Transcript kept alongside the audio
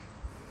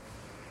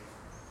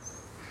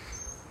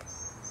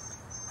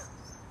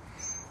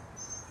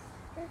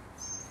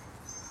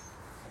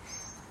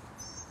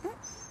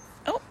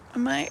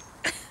Am I?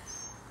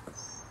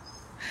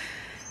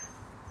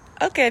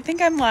 Okay, I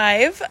think I'm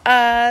live.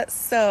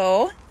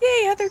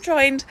 Yay, Heather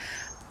joined.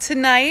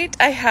 Tonight,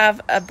 I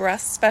have a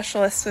breast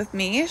specialist with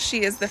me.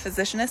 She is the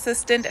physician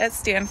assistant at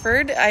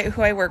Stanford,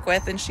 who I work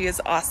with, and she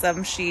is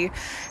awesome. She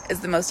is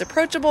the most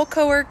approachable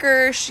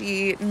coworker.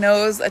 She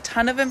knows a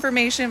ton of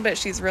information, but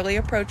she's really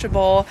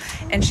approachable,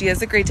 and she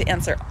has agreed to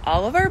answer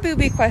all of our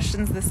boobie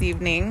questions this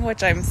evening,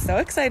 which I'm so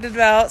excited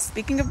about.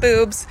 Speaking of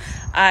boobs,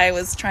 I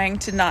was trying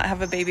to not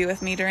have a baby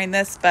with me during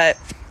this, but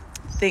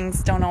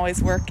things don't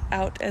always work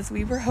out as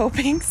we were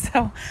hoping,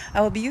 so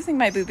I will be using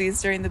my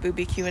boobies during the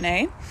boobie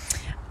Q&A.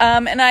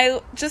 And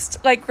I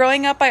just, like,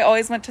 growing up, I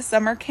always went to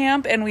summer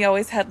camp, and we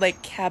always had,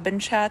 like, cabin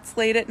chats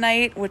late at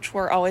night, which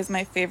were always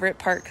my favorite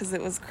part because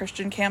it was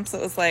Christian camp, so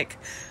it was, like,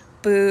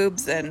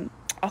 boobs and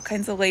all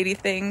kinds of lady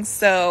things.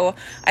 So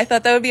I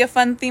thought that would be a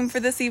fun theme for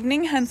this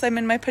evening, hence I'm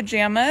in my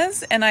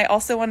pajamas. And I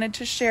also wanted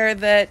to share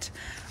that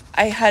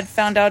I had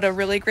found out a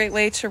really great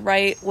way to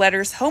write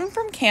letters home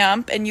from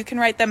camp, and you can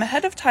write them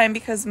ahead of time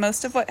because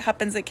most of what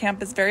happens at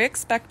camp is very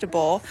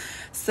expectable.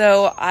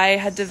 So I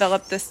had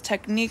developed this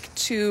technique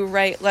to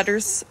write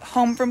letters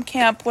home from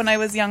camp when I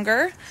was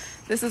younger.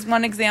 This is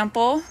one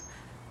example.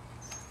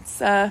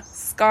 It's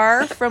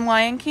Scar from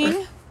Lion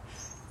King.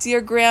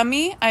 Dear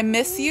Grammy, I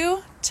miss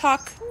you.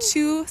 Talk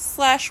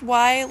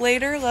 2/Y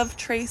later. Love,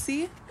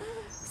 Tracy.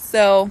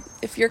 So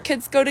if your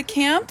kids go to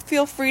camp,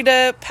 feel free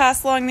to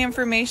pass along the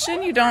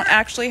information. You don't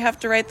actually have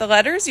to write the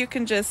letters. You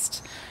can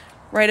just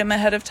write them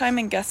ahead of time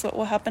and guess what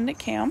will happen at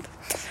camp.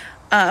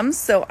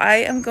 So I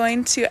am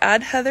going to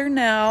add Heather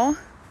now.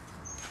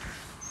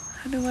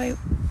 How do I,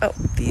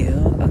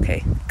 view,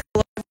 okay.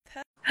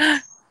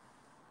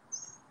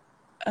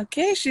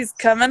 Okay, she's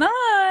coming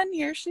on.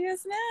 Here she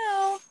is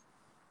now.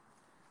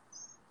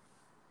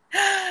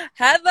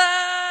 Heather!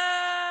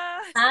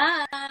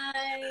 Hi.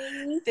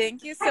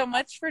 Thank you so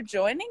much for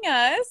joining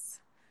us.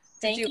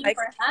 Thank you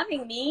for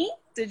having me.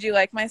 Did you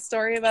like my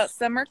story about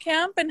summer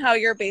camp and how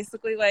you're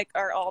basically like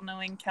our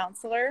all-knowing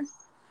counselor?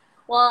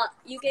 Well,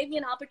 you gave me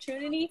an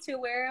opportunity to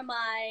wear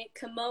my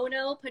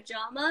kimono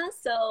pajamas,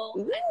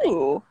 so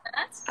ooh,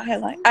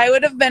 I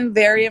would have been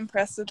very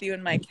impressed with you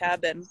in my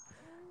cabin.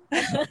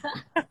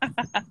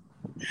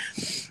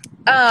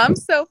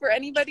 So for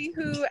anybody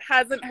who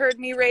hasn't heard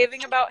me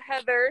raving about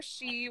Heather,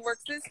 she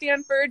works at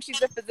Stanford.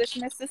 She's a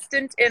physician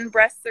assistant in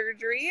breast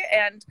surgery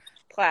and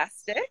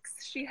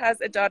plastics. She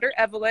has a daughter,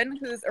 Evelyn,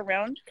 who's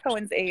around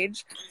Cohen's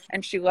age,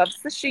 and she loves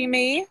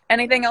sashimi.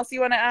 Anything else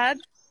you want to add?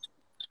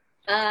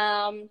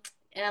 I'm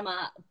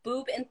a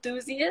boob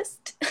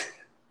enthusiast.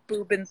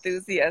 Boob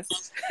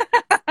enthusiast.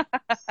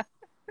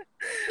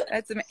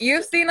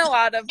 You've seen a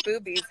lot of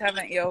boobies,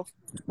 haven't you?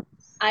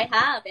 I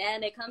have,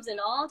 and it comes in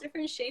all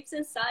different shapes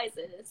and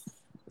sizes.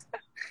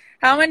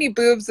 How many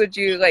boobs would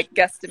you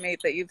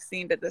guesstimate that you've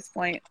seen at this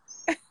point?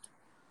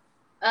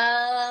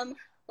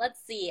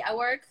 Let's see. I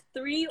work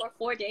 3 or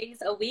 4 days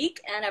a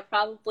week, and I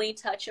probably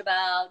touch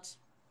about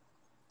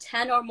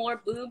 10 or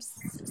more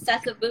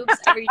sets of boobs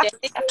every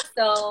day.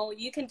 So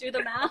you can do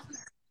the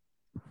math.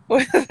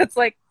 Well, that's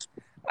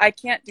I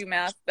can't do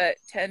math, but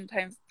 10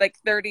 times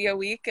 30 a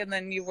week, and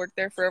then you work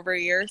there for over a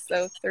year,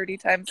 so 30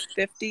 times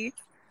 50.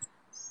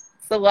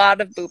 A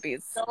lot of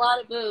boobies. It's a lot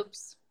of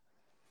boobs.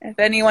 If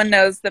anyone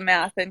knows the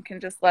math and can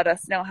just let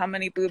us know how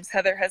many boobs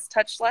Heather has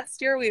touched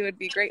last year, we would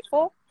be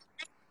grateful.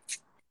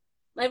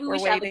 Maybe we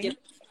should have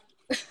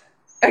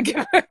a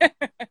giveaway.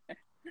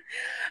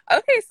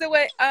 Okay, so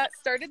what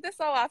started this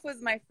all off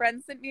was my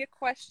friend sent me a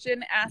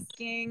question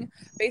asking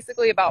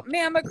basically about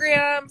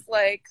mammograms.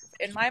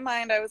 In my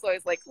mind, I was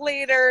always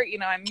later,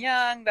 I'm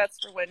young, that's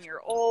for when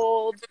you're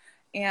old.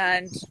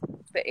 And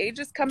the age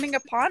is coming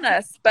upon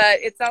us, but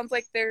it sounds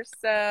like there's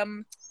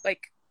some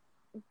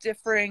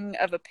differing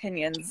of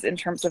opinions in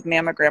terms of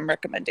mammogram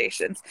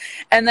recommendations.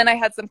 And then I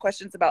had some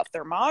questions about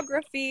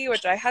thermography,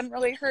 which I hadn't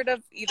really heard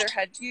of, either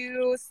had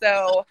you.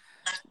 So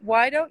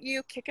why don't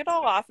you kick it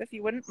all off if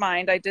you wouldn't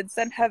mind? I did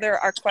send Heather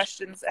our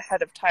questions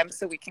ahead of time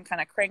so we can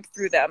kind of crank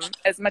through them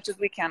as much as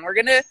we can. We're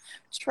going to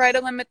try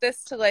to limit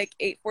this to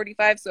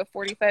 8:45, so a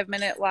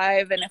 45-minute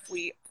live. And if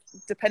we,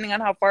 depending on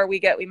how far we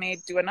get, we may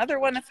do another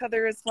one if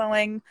Heather is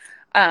willing,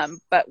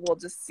 but we'll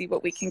just see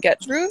what we can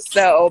get through.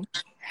 So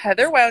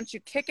Heather, why don't you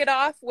kick it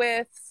off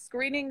with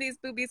screening these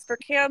boobies for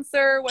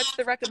cancer? What's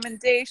the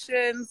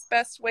recommendations,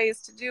 best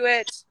ways to do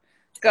it?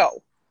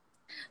 Go.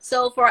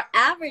 So for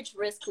average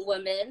risk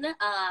women,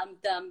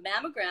 the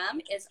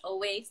mammogram is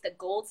always the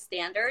gold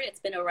standard.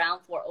 It's been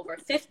around for over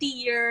 50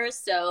 years,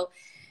 so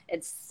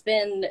it's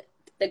been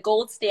the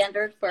gold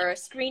standard for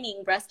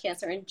screening breast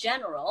cancer in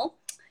general.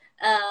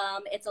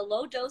 It's a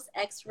low-dose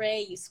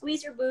x-ray. You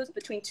squeeze your boobs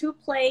between 2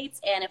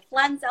 plates, and it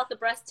flattens out the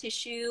breast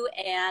tissue,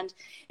 and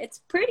it's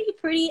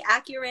pretty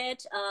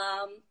accurate.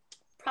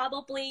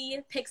 Probably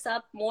picks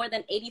up more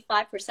than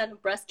 85%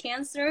 of breast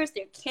cancers.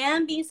 There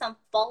can be some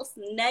false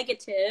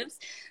negatives,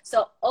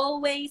 so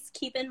always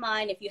keep in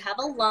mind if you have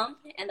a lump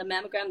and the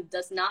mammogram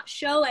does not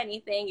show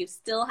anything, you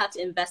still have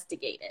to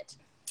investigate it.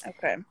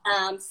 Okay.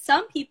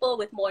 Some people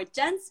with more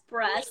dense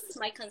breasts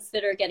might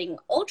consider getting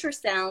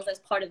ultrasounds as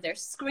part of their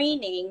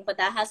screening, but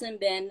that hasn't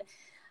been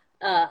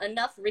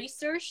enough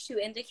research to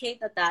indicate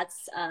that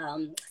that's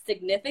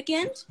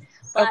significant.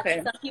 But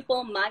Okay. some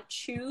people might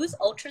choose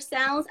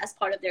ultrasounds as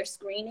part of their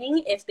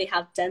screening if they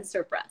have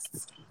denser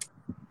breasts.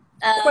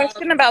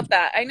 Question about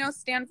that. I know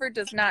Stanford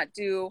does not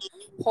do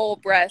whole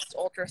breast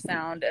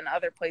ultrasound and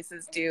other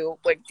places do.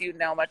 Like, do you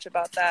know much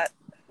about that?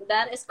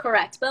 That is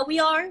correct. But we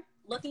are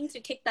looking to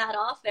kick that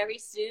off very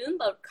soon.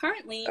 But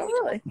currently, we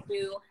don't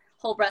do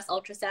whole breast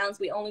ultrasounds.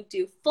 We only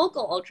do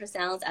focal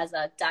ultrasounds as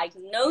a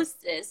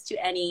diagnosis to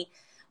any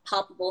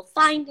palpable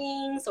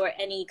findings or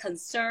any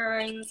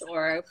concerns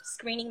or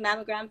screening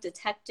mammogram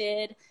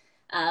detected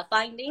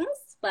findings.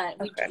 But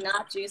we do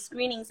not do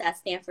screenings at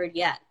Stanford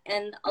yet.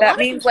 And that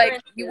means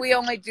like we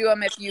only do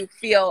them if you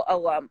feel a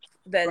lump,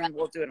 then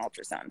we'll do an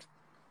ultrasound.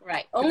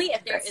 Right. Only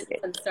if there is a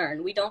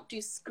concern. We don't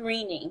do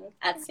screening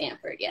at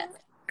Stanford yet.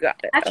 Got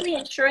it. Actually,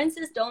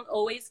 insurances don't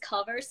always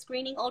cover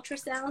screening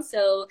ultrasound,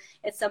 so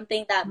it's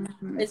something that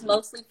is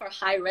mostly for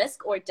high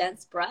risk or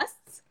dense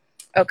breasts.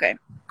 Okay.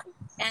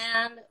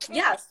 And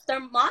yes,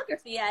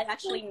 thermography, I'd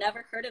actually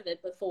never heard of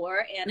it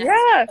before. And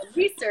I did some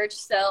research,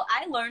 so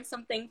I learned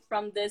something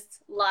from this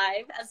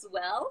live as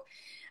well.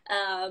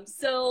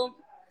 So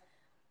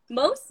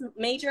most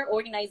major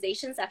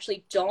organizations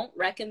actually don't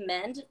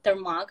recommend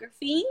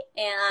thermography,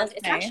 and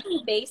it's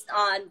actually based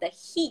on the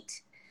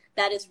heat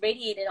that is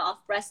radiated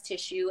off breast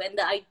tissue. And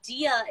the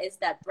idea is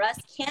that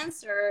breast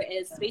cancer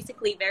is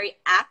basically very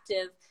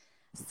active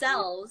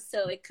cells,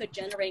 so it could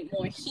generate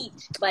more heat,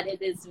 but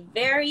it is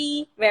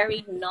very,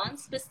 very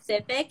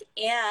non-specific,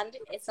 and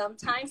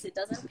sometimes it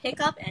doesn't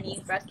pick up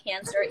any breast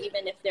cancer,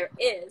 even if there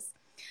is.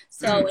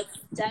 So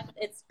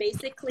it's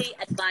basically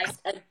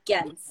advised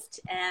against.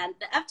 And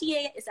the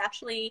FDA is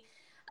actually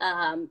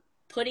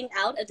putting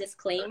out a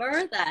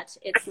disclaimer that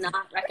it's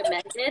not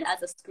recommended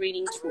as a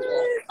screening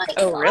tool.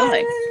 Oh,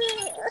 really?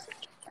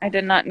 I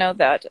did not know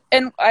that.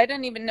 And I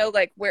didn't even know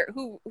like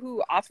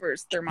who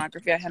offers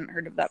thermography. I hadn't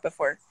heard of that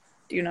before.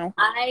 Do you know?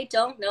 I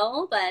don't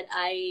know, but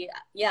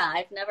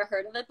I've never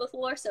heard of it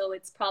before, so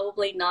it's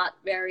probably not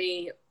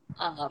very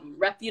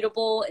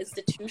reputable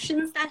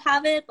institutions that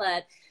have it,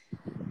 but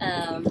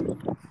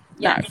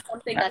it's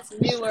something that's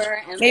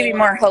newer and maybe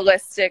more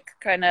holistic,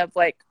 kind of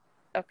like.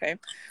 Okay.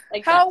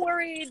 Exactly. How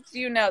worried do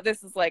you know?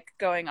 This is like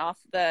going off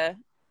the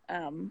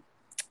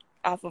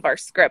off of our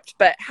script,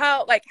 but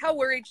how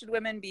worried should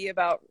women be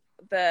about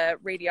the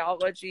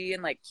radiology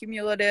and like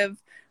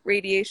cumulative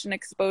radiation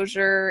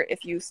exposure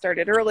if you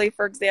started early,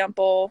 for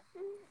example?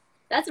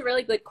 That's a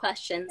really good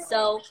question.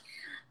 So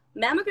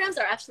mammograms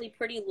are actually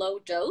pretty low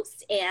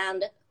dose,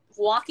 and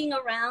walking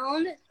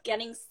around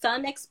getting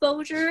sun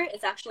exposure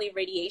is actually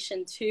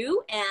radiation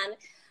too. And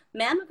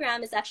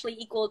mammogram is actually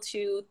equal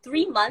to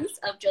 3 months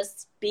of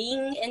just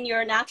being in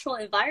your natural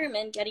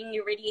environment, getting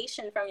your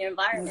radiation from your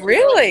environment.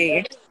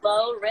 Really? So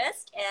low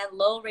risk and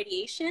low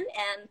radiation,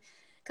 and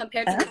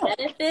compared to the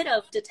benefit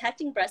of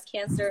detecting breast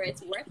cancer,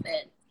 it's worth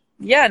it.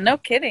 Yeah, no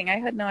kidding. I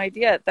had no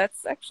idea.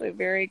 That's actually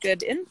very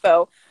good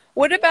info.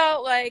 What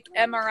about like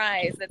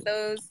MRIs at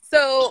those?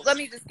 So let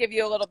me just give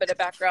you a little bit of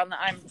background that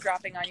I'm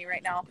dropping on you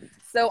right now.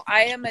 So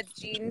I am a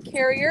gene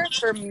carrier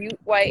for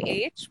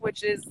MUT-YH,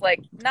 which is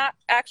like not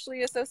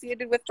actually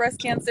associated with breast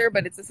cancer,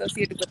 but it's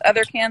associated with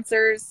other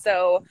cancers.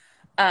 So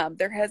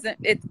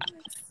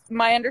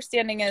my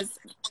understanding is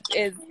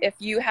if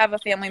you have a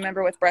family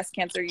member with breast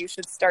cancer, you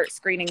should start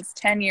screenings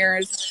 10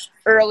 years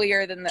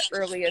earlier than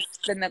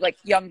the like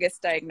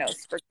youngest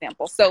diagnosed, for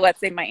example. So let's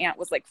say my aunt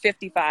was like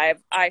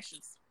 55. I should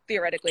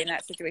theoretically in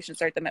that situation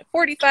start them at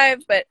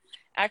 45, but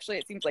actually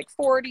it seems like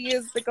 40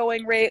 is the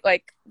going rate.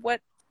 Like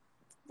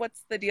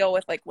what's the deal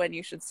with like when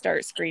you should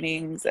start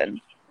screenings?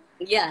 And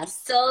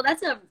so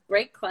that's a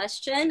great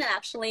question.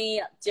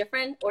 Actually,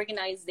 different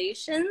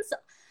organizations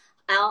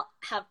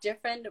have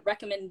different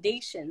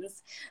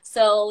recommendations.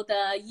 So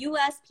the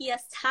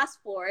USPS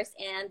Task Force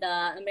and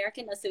the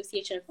American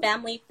Association of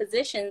Family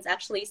Physicians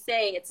actually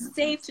say it's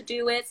safe to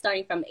do it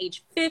starting from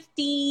age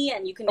 50,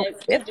 and you can do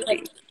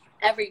it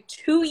every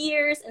 2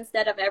 years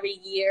instead of every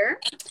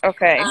year.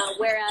 Okay.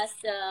 Whereas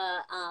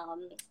the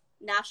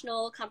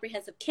National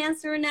Comprehensive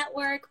Cancer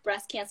Network,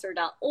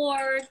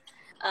 breastcancer.org,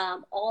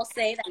 all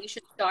say that you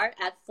should start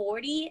at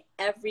 40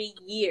 every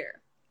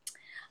year.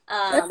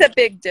 That's a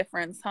big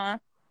difference, huh?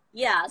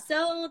 Yeah,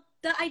 so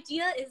the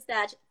idea is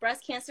that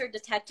breast cancer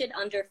detected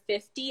under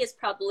 50 is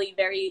probably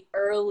very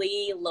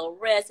early, low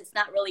risk. It's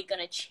not really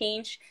going to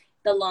change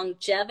the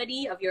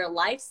longevity of your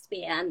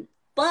lifespan.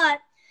 But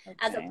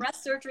as a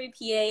breast surgery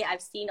PA,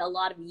 I've seen a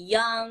lot of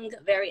young,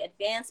 very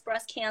advanced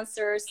breast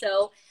cancer.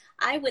 So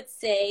I would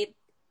say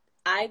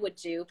I would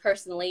do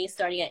personally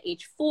starting at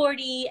age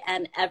 40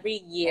 and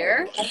every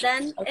year. And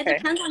then it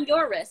depends on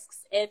your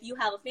risks. If you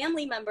have a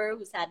family member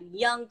who's had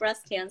young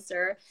breast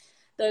cancer,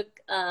 the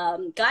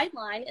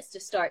guideline is to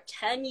start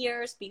 10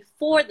 years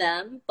before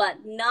them,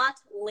 but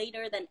not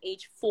later than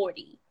age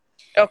 40.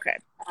 Okay.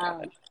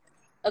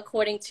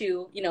 according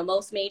to,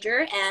 most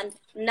major, and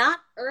not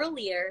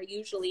earlier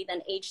usually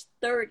than age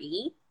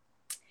 30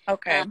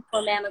 Okay.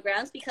 for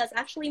mammograms, because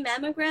actually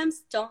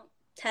mammograms don't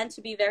tend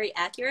to be very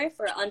accurate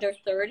for under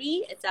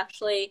 30. It's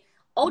actually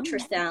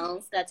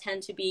ultrasounds that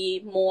tend to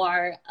be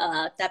more,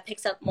 that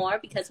picks up more,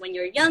 because when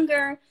you're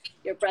younger,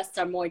 your breasts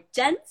are more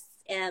dense,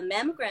 and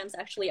mammograms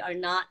actually are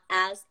not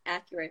as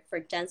accurate for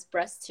dense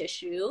breast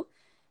tissue,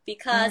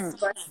 because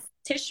breast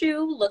tissue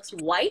looks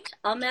white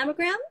on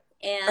mammogram,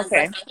 and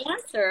Okay. breast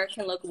cancer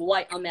can look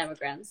white on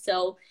mammogram.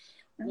 So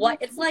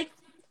it's like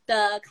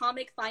the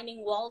comic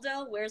Finding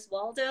Waldo. Where's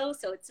Waldo?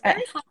 So it's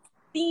very hard to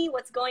see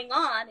what's going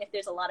on if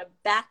there's a lot of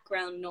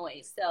background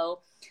noise. So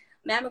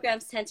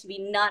mammograms tend to be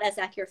not as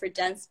accurate for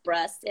dense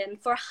breasts, and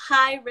for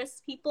high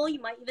risk people, you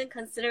might even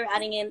consider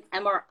adding in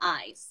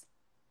MRIs.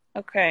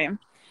 Okay.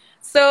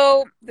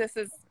 So this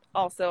is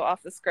also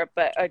off the script,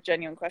 but a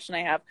genuine question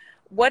I have.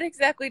 What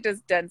exactly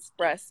does dense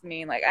breast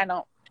mean? Like, I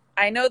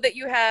know that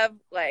you have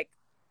like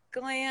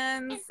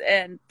glands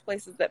and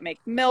places that make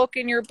milk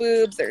in your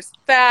boobs. There's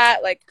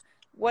fat. Like,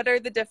 what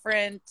does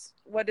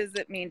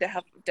it mean to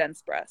have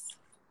dense breasts?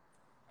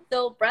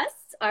 So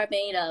breasts are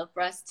made of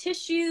breast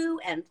tissue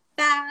and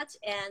fat,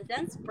 and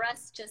dense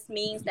breasts just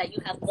means that you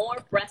have more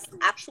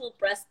actual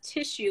breast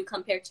tissue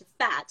compared to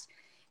fat.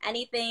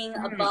 Anything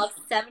above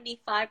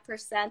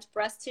 75%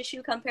 breast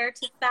tissue compared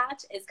to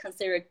fat is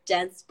considered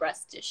dense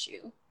breast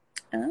tissue.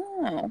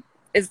 Oh,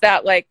 is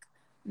that like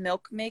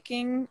milk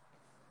making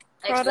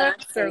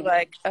products? Exactly. Or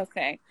like,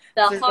 okay.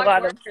 The There's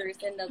hard workers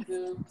in the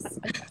boobs.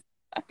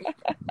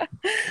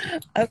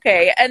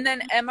 Okay. And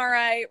then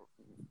MRI,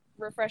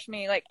 refresh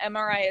me, like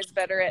MRI is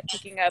better at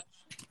picking up.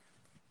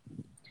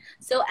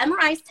 So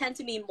MRIs tend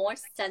to be more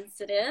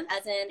sensitive,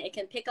 as in it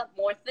can pick up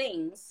more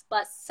things,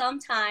 but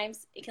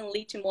sometimes it can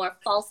lead to more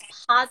false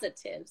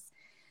positives.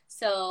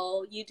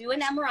 So you do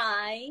an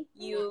MRI,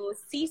 you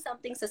see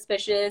something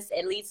suspicious,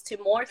 it leads to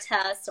more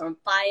tests or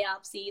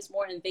biopsies,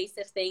 more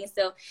invasive things.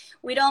 So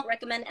we don't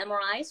recommend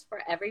MRIs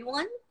for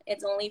everyone.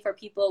 It's only for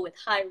people with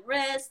high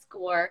risk,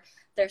 or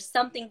there's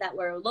something that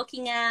we're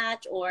looking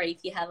at, or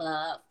if you have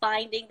a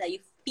finding that you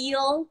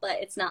feel,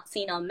 but it's not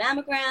seen on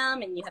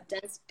mammogram and you have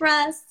dense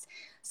breasts.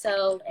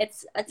 So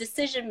it's a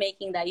decision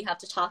making that you have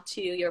to talk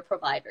to your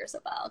providers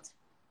about.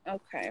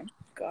 Okay,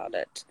 got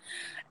it.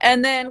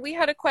 And then we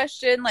had a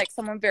question, like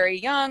someone very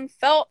young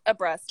felt a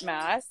breast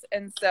mass.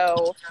 And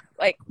so,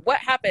 like, what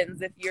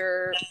happens if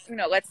you're,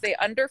 let's say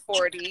under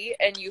 40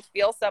 and you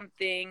feel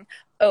something?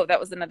 Oh, that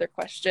was another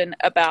question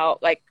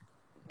about, like,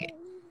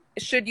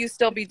 should you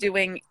still be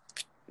doing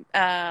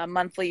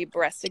monthly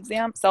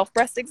self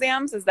breast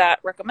exams? Is that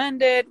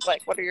recommended?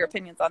 Like, what are your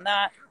opinions on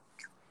that?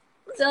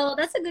 So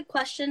that's a good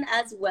question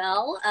as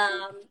well.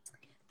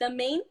 The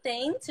main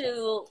thing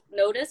to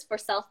notice for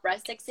self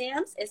breast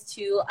exams is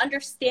to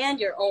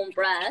understand your own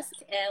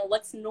breast and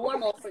what's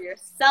normal for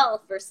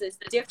yourself versus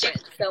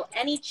different. So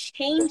any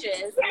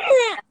changes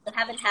that you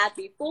haven't had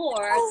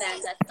before,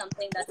 then that's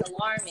something that's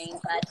alarming.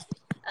 But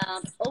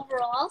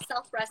overall,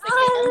 self breast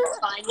exams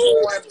find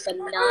more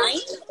benign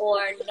or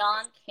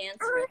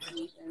non-cancerous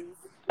lesions.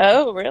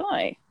 Oh,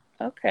 really?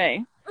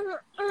 Okay.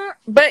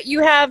 But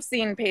you have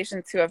seen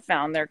patients who have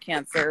found their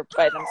cancer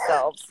by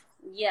themselves.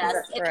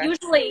 Yes,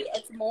 usually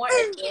it's more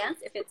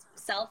advanced if it's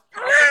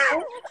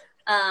self-palpable.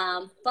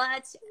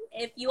 But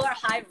if you are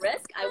high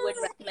risk, I would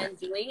recommend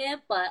doing it.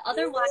 But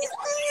otherwise,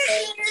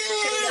 I would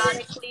say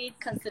periodically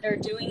consider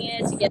doing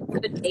it to get a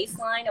good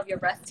baseline of your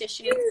breast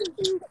tissue.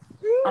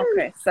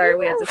 Okay, sorry,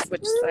 we had to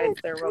switch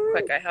sides there real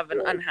quick. I have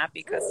an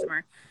unhappy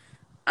customer.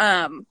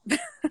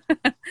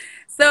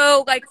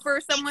 So like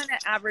for someone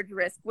at average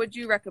risk, would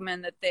you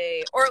recommend that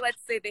or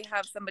let's say they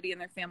have somebody in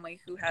their family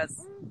who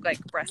has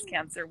like breast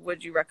cancer,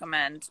 would you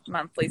recommend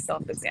monthly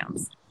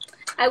self-exams?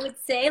 I would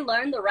say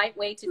learn the right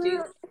way to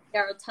do it.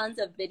 There are tons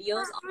of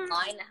videos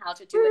online on how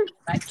to do it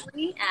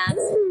correctly.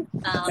 And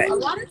a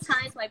lot of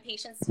times my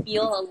patients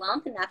feel a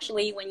lump, and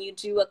actually when you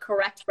do a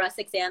correct breast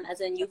exam, as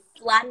in you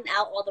flatten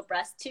out all the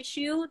breast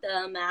tissue,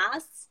 the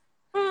mass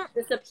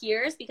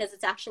disappears because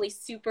it's actually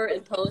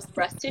superimposed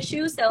breast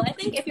tissue. So I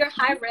think if you're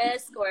high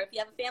risk or if you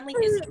have a family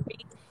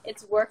history,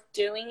 it's worth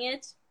doing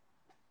it.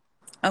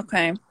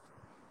 Okay.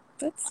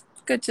 That's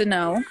good to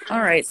know.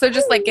 All right. So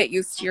just like get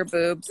used to your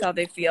boobs, how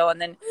they feel,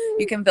 and then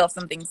you can feel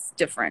something's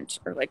different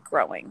or like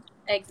growing.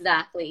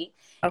 Exactly.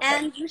 Okay.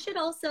 And you should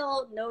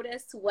also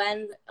notice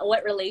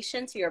what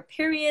relation to your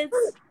periods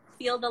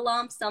feel the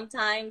lump.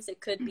 Sometimes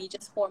it could be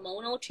just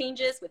hormonal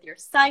changes with your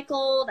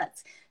cycle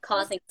that's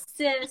causing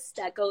cysts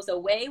that goes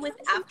away with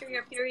after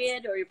your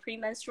period or your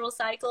premenstrual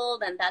cycle.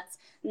 Then that's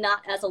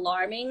not as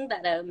alarming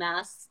that a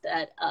mass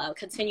that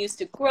continues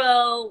to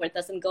grow or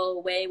doesn't go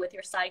away with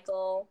your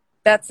cycle.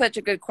 That's such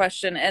a good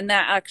question. And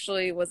that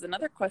actually was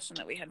another question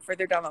that we had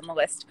further down on the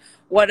list.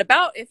 What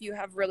about if you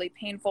have really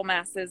painful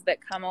masses that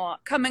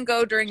come and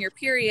go during your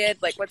period?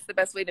 Like, what's the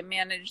best way to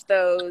manage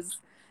those?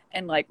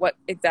 And like, what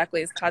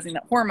exactly is causing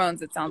the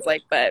hormones, it sounds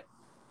like, but.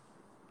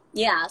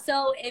 Yeah.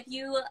 So if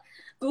you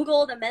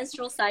Google the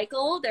menstrual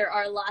cycle, there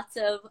are lots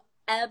of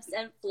ebbs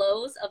and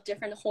flows of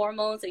different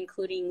hormones,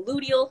 including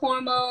luteal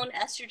hormone,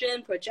 estrogen,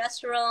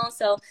 progesterone.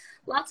 So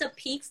lots of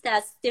peaks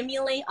that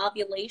stimulate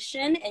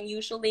ovulation, and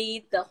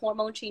usually the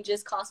hormone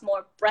changes cause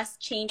more breast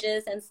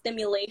changes and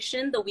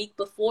stimulation the week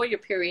before your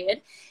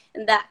period,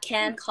 and that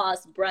can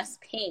cause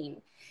breast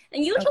pain.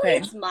 And usually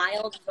it's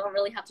mild. You don't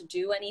really have to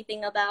do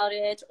anything about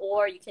it,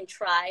 or you can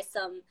try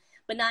some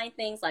benign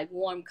things like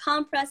warm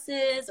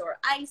compresses or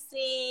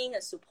icing,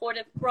 a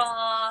supportive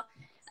bra.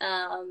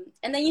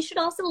 And then you should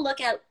also look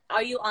at,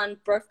 are you on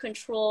birth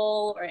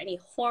control or any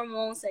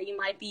hormones that you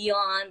might be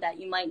on that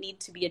you might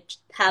need to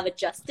have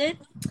adjusted.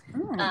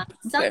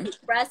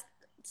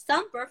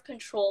 Some birth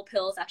control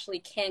pills actually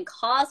can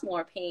cause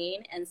more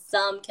pain, and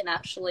some can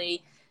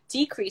actually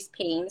decrease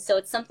pain. So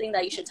it's something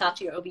that you should talk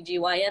to your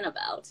OBGYN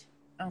about.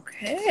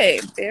 Okay,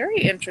 very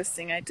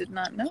interesting. I did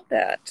not know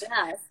that.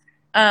 Yes.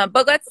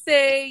 But let's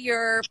say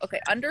you're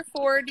under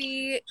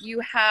 40, you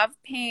have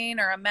pain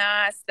or a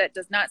mass that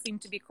does not seem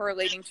to be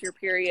correlating to your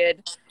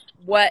period.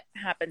 What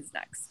happens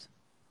next?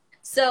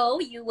 So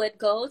you would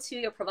go to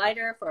your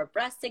provider for a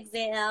breast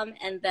exam,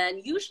 and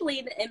then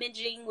usually the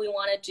imaging we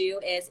want to do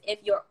is, if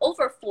you're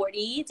over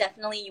 40,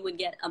 definitely you would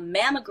get a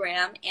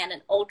mammogram and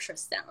an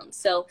ultrasound.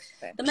 So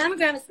the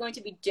mammogram is going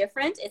to be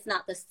different. It's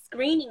not the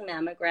screening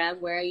mammogram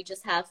where you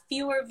just have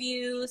fewer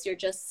views. You're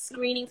just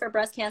screening for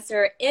breast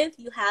cancer. If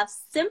you have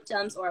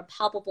symptoms or a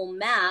palpable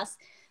mass,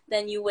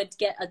 then you would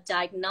get a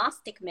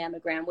diagnostic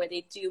mammogram where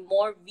they do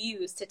more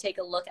views to take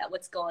a look at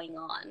what's going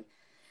on.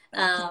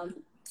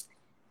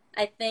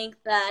 I think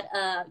that,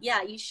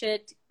 you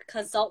should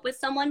consult with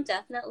someone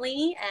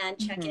definitely and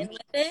check in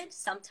with it.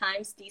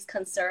 Sometimes these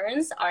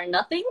concerns are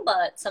nothing,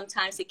 but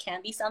sometimes it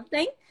can be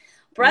something.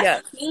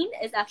 Breast pain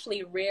is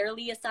actually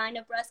rarely a sign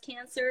of breast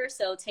cancer,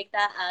 so take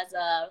that as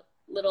a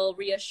little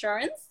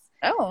reassurance.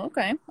 Oh,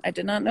 okay. I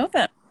did not know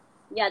that.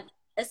 Yeah,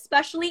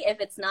 especially if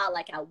it's not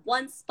like at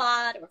one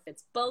spot or if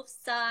it's both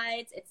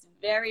sides. It's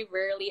very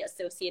rarely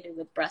associated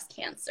with breast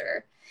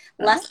cancer.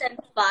 Less than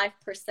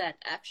 5%,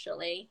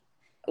 actually.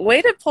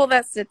 Way to pull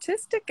that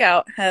statistic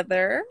out,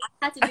 Heather.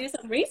 I had to do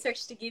some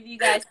research to give you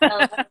guys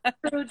some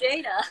true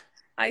data.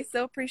 I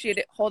so appreciate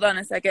it. Hold on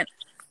a second.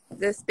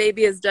 This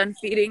baby is done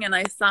feeding, and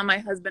I saw my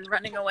husband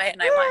running away,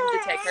 and I want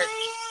him to take her.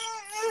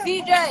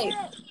 CJ!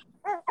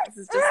 This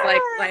is just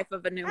like life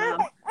of a new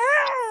mom.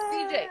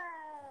 CJ!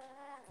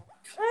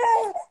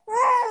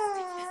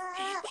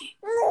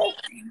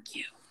 Thank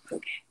you.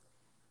 Okay.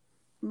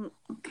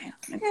 Okay.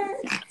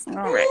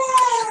 All right.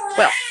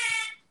 Well,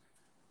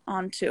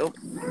 on to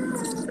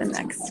the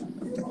next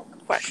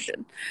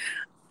question.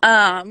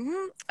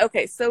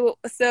 Okay, so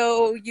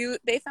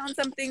they found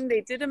something,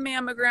 they did a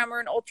mammogram or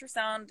an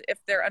ultrasound if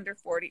they're under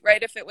 40,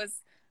 right? If it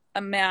was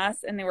a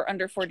mass and they were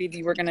under 40,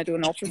 you were going to do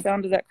an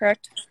ultrasound, is that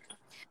correct?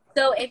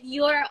 So if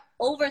you're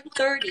over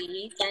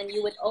 30, then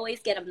you would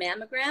always get a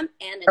mammogram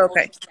and an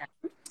ultrasound.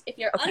 If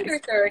you're under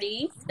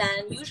 30,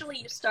 then usually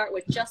you start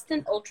with just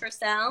an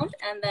ultrasound,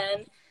 and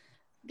then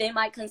they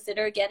might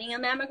consider getting a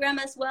mammogram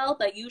as well,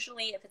 but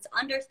usually if it's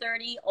under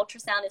 30,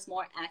 ultrasound is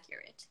more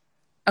accurate.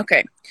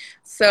 Okay,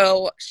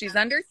 so she's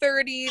under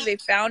 30, they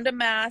found a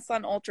mass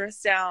on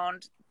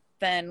ultrasound,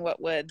 then what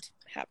would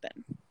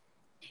happen?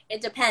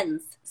 It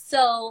depends.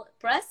 So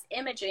breast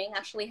imaging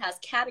actually has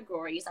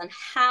categories on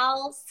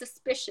how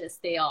suspicious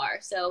they are.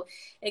 So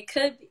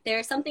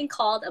there's something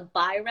called a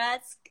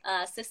BI-RADS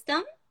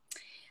system,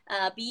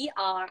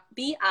 BIRADS.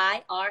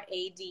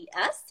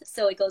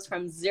 So it goes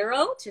from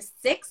 0 to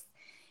 6.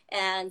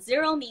 And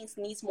 0 means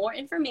needs more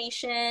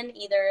information.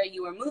 Either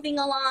you are moving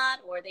a lot,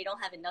 or they don't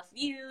have enough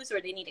views,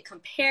 or they need to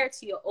compare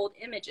to your old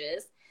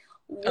images.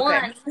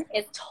 1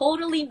 is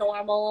totally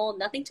normal,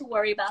 nothing to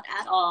worry about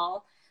at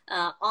all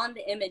on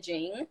the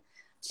imaging.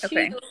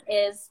 2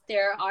 is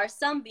there are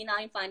some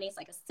benign findings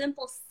like a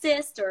simple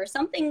cyst or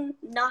something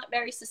not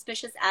very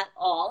suspicious at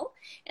all.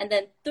 And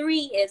then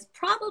 3 is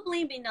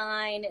probably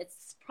benign.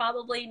 It's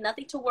probably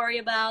nothing to worry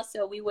about.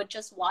 So we would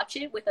just watch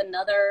it with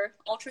another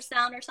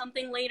ultrasound or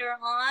something later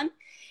on.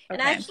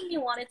 And I actually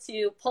wanted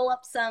to pull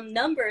up some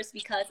numbers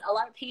because a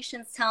lot of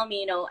patients tell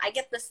me, I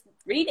get this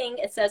reading,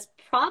 it says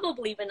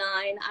probably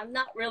benign. I'm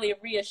not really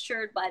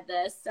reassured by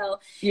this. So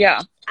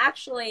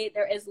actually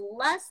there is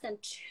less than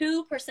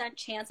 2%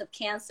 chance of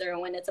cancer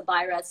when it's a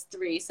BI-RADS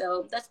 3.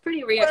 So that's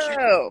pretty reassuring.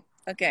 Oh,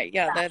 okay.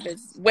 Yeah, that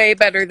is way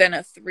better than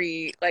a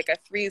 3. Like a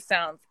 3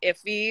 sounds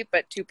iffy,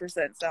 but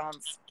 2%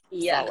 sounds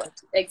solid.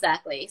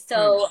 Exactly.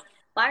 So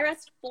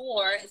BI-RADS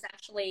 4 is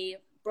actually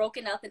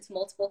broken up into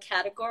multiple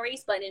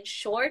categories, but in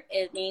short,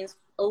 it means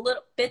a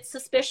little bit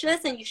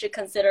suspicious and you should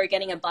consider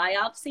getting a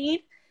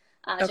biopsy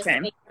just to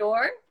make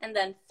sure. And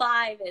then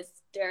 5 is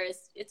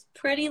it's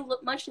pretty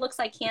much looks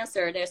like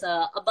cancer. There's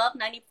a above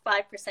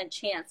 95%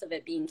 chance of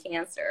it being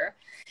cancer.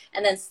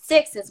 And then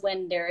 6 is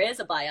when there is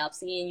a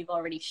biopsy and you've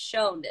already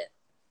shown it.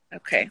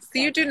 Okay. So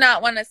you do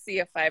not want to see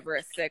a 5 or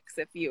a 6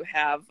 if you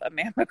have a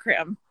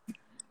mammogram.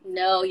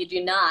 No, you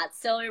do not.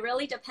 So it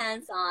really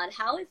depends on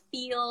how it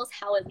feels,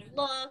 how it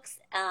looks,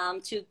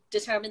 to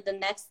determine the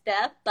next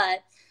step.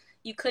 But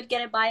You could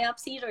get it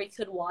biopsied, or you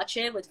could watch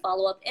it with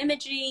follow-up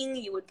imaging.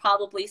 You would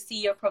probably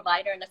see your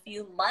provider in a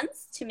few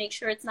months to make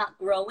sure it's not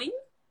growing.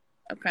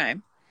 Okay.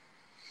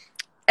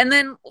 And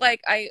then,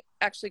 like, I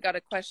actually got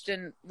a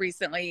question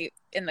recently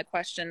in the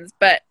questions,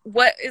 but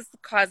what is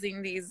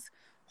causing these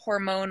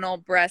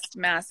hormonal breast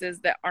masses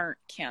that aren't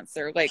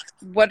cancer? Like,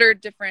 what are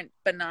different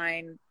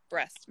benign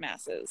breast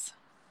masses?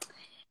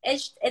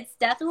 It's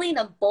definitely,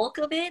 the bulk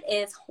of it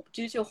is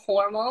due to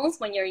hormones.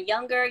 When you're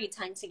younger, you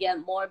tend to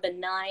get more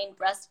benign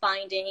breast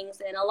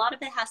findings, and a lot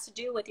of it has to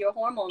do with your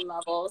hormone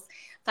levels.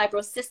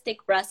 Fibrocystic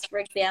breasts, for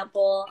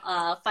example,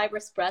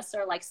 fibrous breasts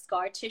are like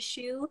scar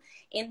tissue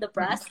in the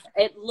breast.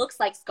 It looks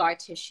like scar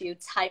tissue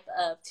type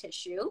of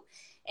tissue.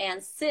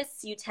 And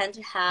cysts you tend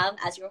to have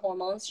as your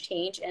hormones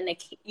change, and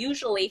it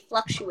usually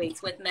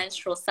fluctuates with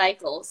menstrual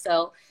cycles.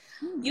 So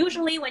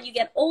usually when you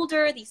get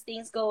older, these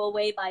things go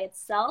away by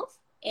itself.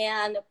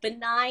 And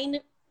benign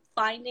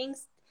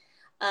findings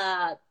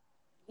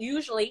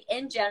usually,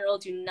 in general,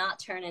 do not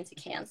turn into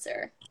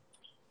cancer.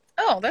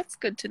 Oh, that's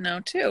good to know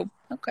too.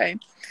 Okay.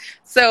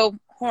 So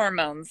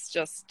hormones,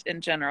 just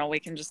in general, we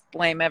can just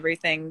blame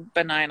everything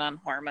benign on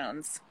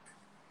hormones.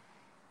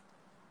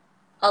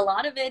 A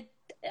lot of it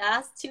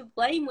has to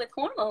blame with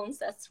hormones.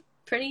 That's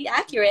pretty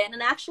accurate.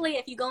 And actually,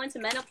 if you go into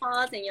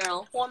menopause and you're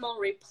on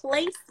hormone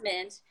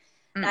replacement,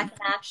 that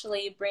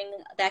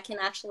can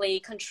actually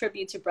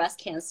contribute to breast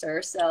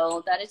cancer.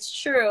 So that is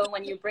true.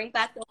 When you bring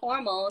back the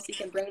hormones, you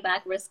can bring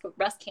back risk of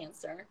breast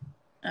cancer.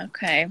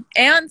 Okay.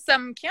 And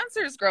some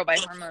cancers grow by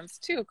hormones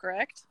too,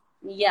 correct?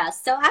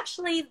 Yes. So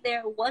actually,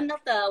 one of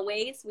the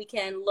ways we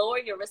can lower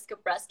your risk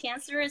of breast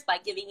cancer is by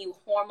giving you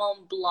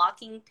hormone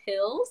blocking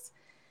pills.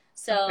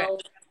 So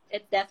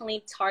it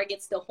definitely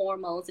targets the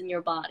hormones in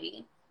your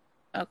body.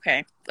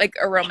 Okay. Like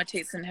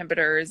aromatase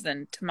inhibitors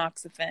and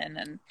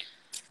tamoxifen and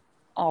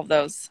all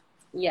those.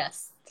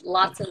 Yes,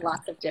 lots and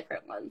lots of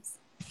different ones.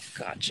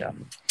 Gotcha.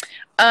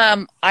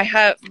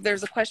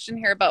 There's a question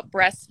here about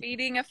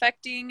breastfeeding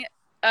affecting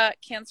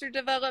cancer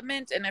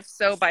development, and if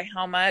so, by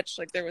how much?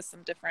 Like there was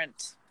some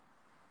different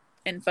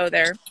info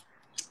there.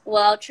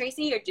 Well,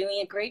 Tracy, you're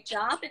doing a great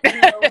job in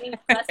knowing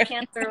breast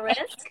cancer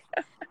risk.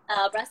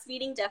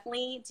 Breastfeeding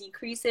definitely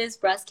decreases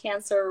breast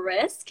cancer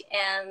risk,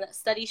 and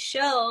studies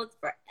show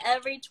for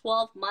every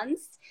 12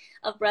 months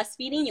of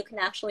breastfeeding, you can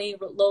actually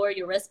lower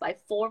your risk by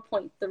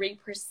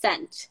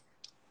 4.3%.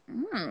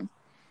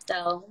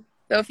 So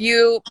if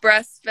you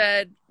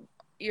breastfed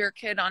your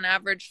kid on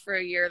average for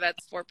a year,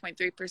 that's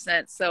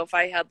 4.3%. So if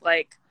I had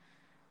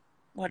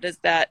what is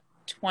that,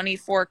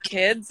 24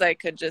 kids, I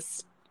could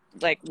just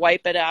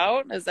wipe it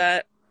out. Is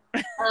that?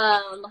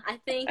 I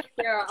think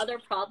there are other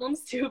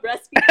problems to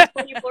breastfeeding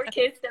 24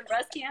 kids than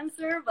breast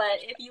cancer, but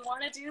if you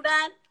want to do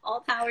that,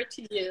 all power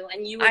to you,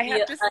 and you would be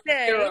a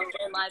hero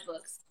in my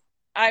books.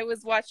 I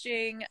was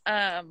watching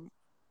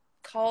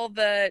Call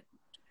the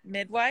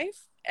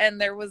Midwife,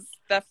 and there was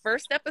the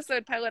first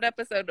pilot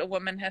episode, a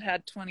woman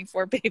had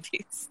 24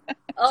 babies.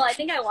 Oh, I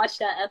think I watched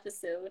that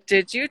episode.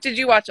 Did you? Did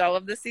you watch all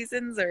of the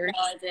seasons, or? No,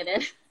 I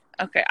didn't.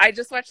 Okay, I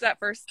just watched that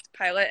first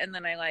pilot, and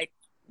then I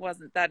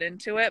wasn't that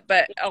into it,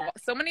 but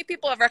so many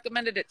people have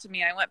recommended it to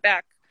me. I went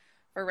back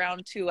for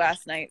round 2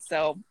 last night,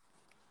 so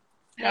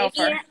maybe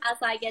as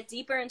I get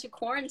deeper into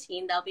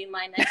quarantine, that'll be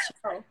my next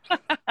show.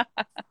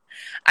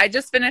 I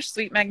just finished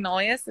Sweet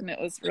Magnolias, and it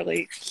was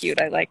really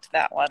cute. I liked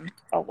that one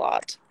a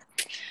lot.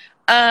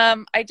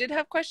 I did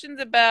have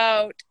questions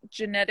about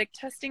genetic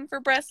testing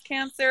for breast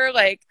cancer,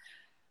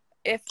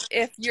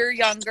 if you're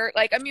younger,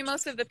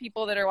 most of the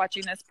people that are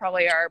watching this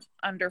probably are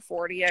under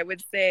 40, I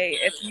would say.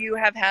 If you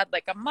have had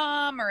a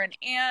mom or an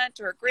aunt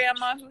or a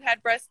grandma who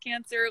had breast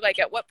cancer,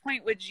 at what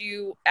point would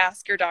you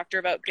ask your doctor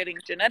about getting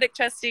genetic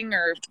testing,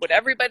 or would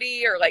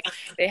everybody, or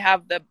they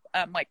have the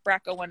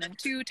BRCA1 and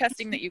 2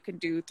 testing that you can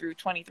do through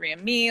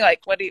 23andMe?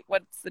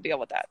 What's the deal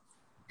with that?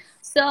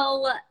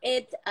 So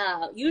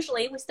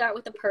usually we start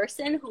with the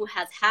person who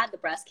has had the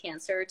breast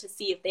cancer to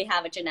see if they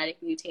have a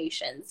genetic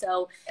mutation.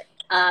 So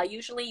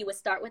usually you would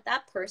start with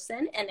that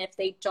person, and if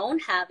they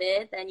don't have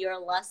it, then you're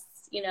less,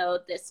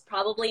 this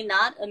probably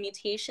not a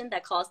mutation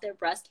that caused their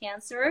breast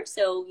cancer,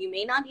 so you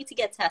may not need to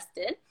get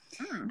tested.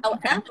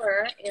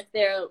 However, if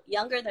they're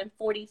younger than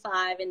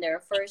 45 and they're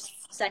a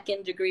first,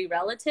 second degree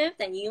relative,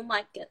 then you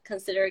might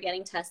consider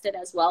getting tested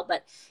as well.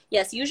 But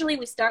yes, usually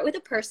we start with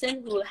a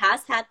person who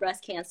has had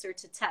breast cancer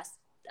to test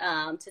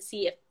to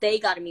see if they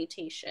got a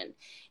mutation.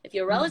 If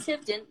your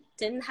relative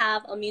didn't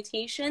have a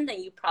mutation,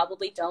 then you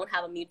probably don't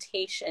have a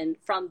mutation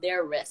from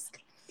their risk.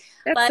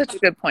 That's such a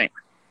good point.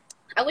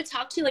 I would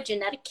talk to a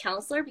genetic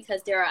counselor,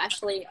 because there are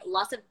actually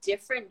lots of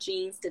different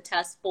genes to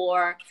test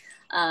for.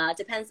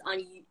 Depends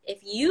on if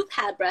you've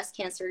had breast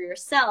cancer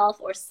yourself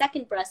or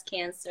second breast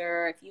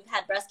cancer. If you've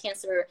had breast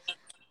cancer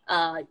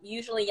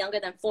usually younger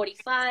than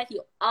 45,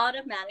 you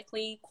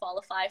automatically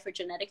qualify for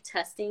genetic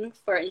testing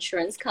for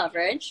insurance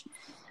coverage.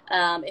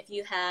 If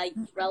you had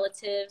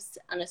relatives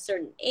on a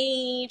certain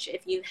age,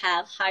 if you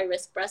have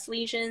high-risk breast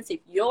lesions, if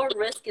your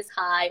risk is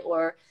high,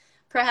 or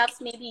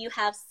Perhaps maybe you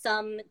have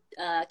some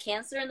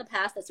cancer in the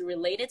past that's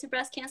related to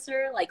breast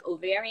cancer, like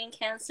ovarian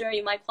cancer,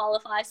 you might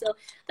qualify. So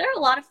there are a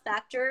lot of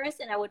factors,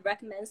 and I would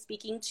recommend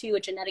speaking to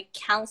a genetic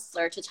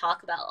counselor to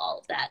talk about all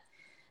of that.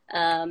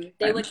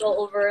 They would go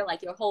over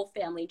like your whole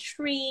family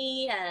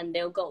tree, and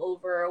they'll go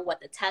over what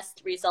the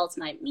test results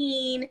might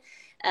mean.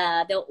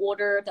 They'll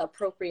order the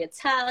appropriate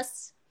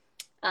tests.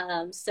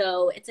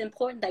 So it's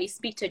important that you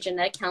speak to a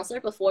genetic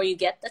counselor before you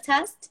get the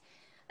test.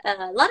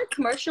 A lot of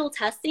commercial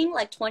testing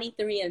like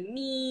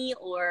 23andMe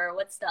or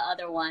what's the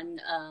other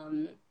one?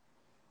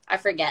 I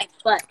forget.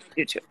 But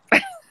YouTube.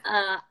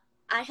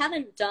 I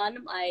haven't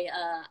done my,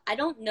 I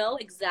don't know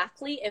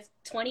exactly if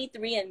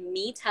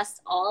 23andMe tests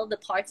all the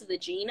parts of the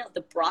gene of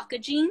the BRCA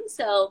gene.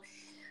 So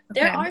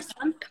there are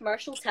some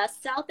commercial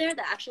tests out there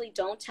that actually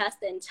don't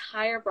test the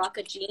entire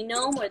BRCA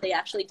genome, or they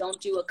actually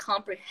don't do a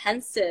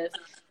comprehensive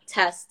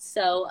test.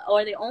 So,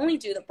 or they only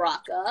do the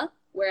BRCA.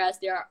 Whereas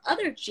there are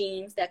other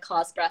genes that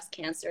cause breast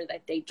cancer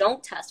that they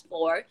don't test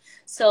for.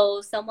 So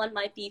someone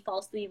might be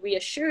falsely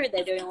reassured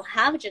that they don't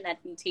have a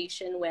genetic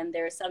mutation when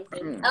there's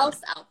something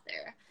else out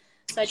there.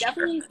 So I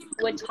definitely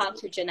would talk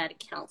to a genetic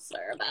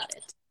counselor about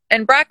it.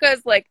 And BRCA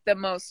is like the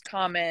most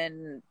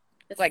common,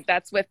 like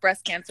that's with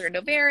breast cancer and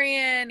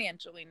ovarian.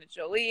 Angelina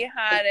Jolie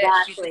had it.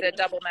 She did a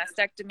double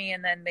mastectomy,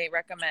 and then they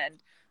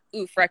recommend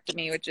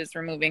oophorectomy, which is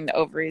removing the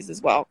ovaries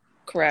as well.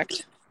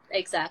 Correct?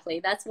 Exactly.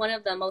 That's one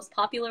of the most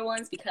popular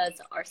ones because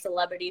our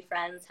celebrity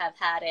friends have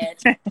had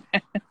it.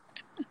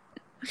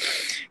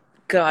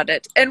 Got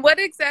it. And what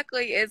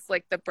exactly is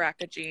like the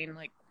BRCA gene?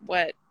 Like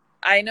what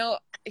I know,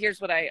 here's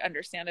what I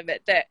understand of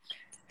it,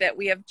 that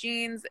we have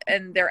genes,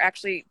 and they're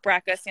actually,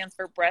 BRCA stands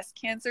for breast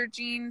cancer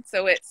gene.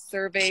 So it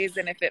surveys,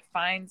 and if it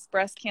finds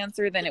breast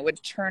cancer, then it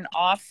would turn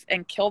off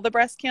and kill the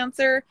breast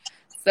cancer.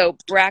 So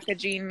BRCA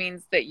gene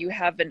means that you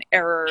have an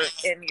error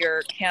in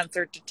your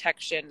cancer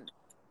detection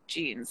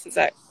genes. Is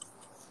that?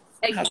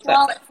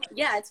 Well,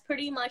 yeah, it's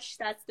pretty much,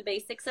 that's the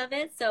basics of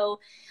it.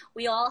 So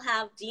we all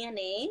have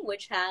DNA,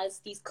 which has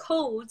these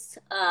codes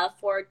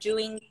for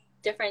doing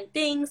different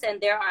things,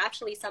 and there are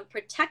actually some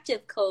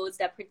protective codes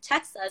that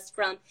protects us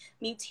from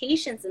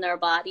mutations in our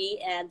body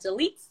and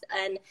deletes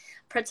and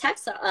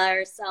protects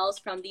ourselves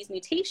from these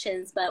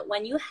mutations. But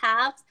when you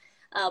have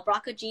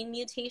BRCA gene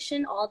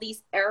mutation, all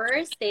these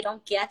errors, they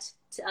don't get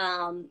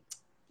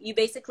you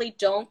basically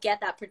don't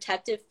get that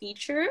protective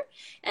feature,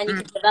 and you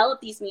can develop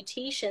these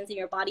mutations, and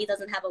your body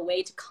doesn't have a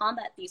way to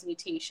combat these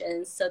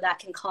mutations, so that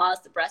can cause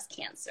the breast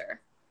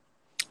cancer.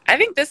 I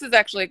think this is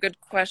actually a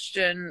good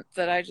question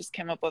that I just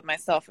came up with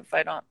myself, if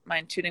I don't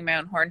mind tooting my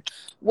own horn.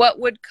 What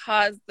would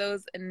cause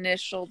those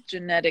initial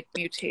genetic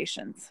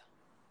mutations?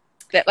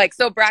 That, like,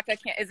 so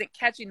BRCA isn't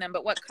catching them,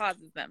 but what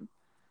causes them?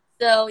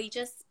 So you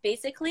just,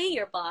 basically,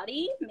 your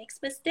body makes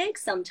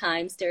mistakes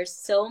sometimes. There's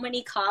so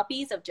many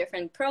copies of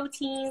different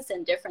proteins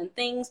and different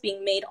things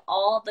being made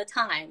all the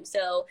time.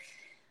 So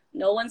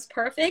no one's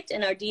perfect,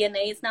 and our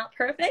DNA is not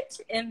perfect.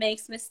 It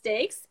makes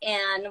mistakes,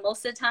 and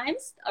most of the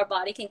times our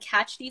body can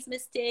catch these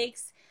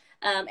mistakes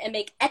and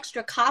make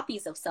extra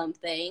copies of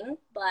something.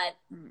 But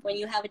when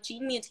you have a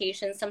gene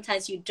mutation,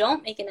 sometimes you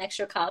don't make an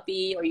extra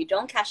copy, or you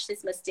don't catch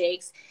these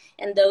mistakes,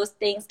 and those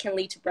things can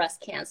lead to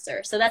breast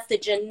cancer. So that's the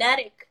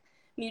genetic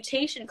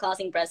mutation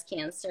causing breast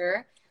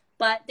cancer.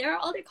 But there are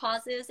other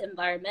causes,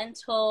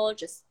 environmental,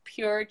 just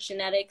pure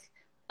genetic,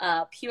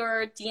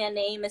 pure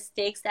DNA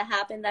mistakes that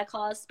happen that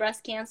cause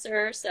breast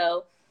cancer.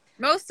 So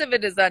most of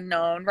it is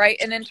unknown, right?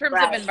 And in terms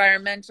of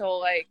environmental,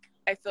 like,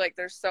 I feel like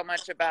there's so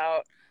much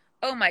about,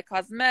 oh, my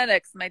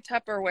cosmetics, my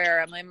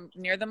Tupperware, am I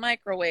near the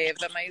microwave,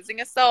 am I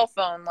using a cell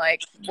phone?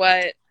 Like,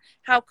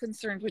 how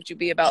concerned would you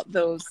be about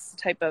those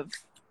type of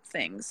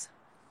things?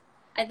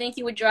 I think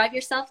you would drive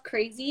yourself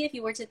crazy if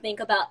you were to think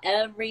about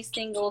every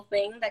single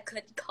thing that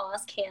could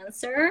cause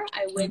cancer.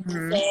 I would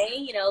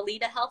say,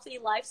 lead a healthy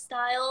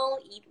lifestyle,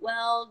 eat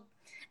well,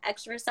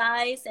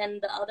 exercise, and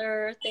the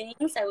other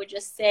things. I would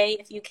just say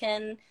if you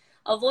can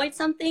avoid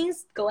some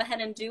things, go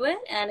ahead and do it.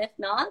 And if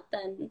not,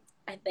 then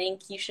I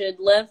think you should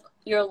live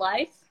your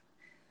life.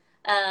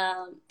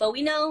 But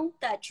we know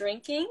that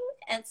drinking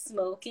and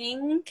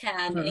smoking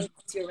can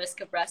increase your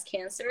risk of breast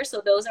cancer. So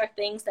those are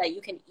things that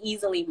you can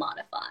easily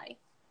modify.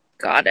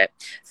 Got it.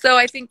 So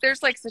I think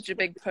there's like such a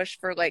big push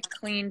for like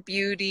clean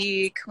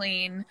beauty,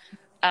 clean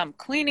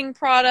cleaning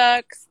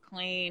products,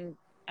 clean,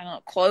 I don't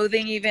know,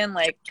 clothing, even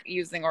like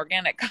using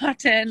organic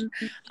cotton.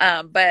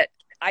 But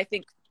I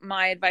think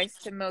my advice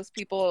to most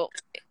people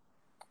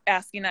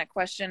asking that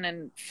question,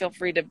 and feel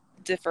free to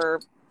differ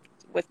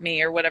with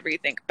me or whatever you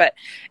think, but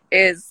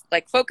is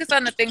like focus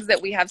on the things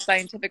that we have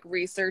scientific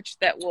research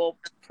that will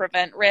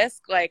prevent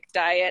risk, like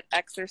diet,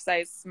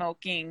 exercise,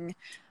 smoking,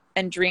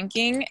 and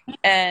drinking,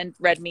 and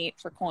red meat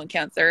for colon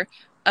cancer,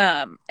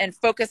 and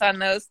focus on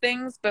those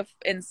things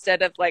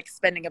instead of like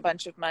spending a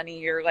bunch of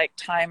money or like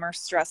time or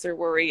stress or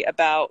worry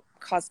about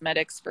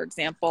cosmetics, for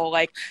example.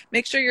 Like,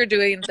 make sure you're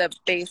doing the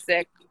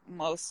basic,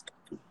 most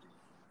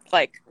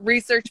like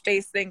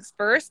research-based things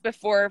first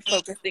before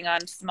focusing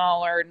on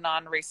smaller,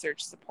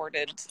 non-research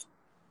supported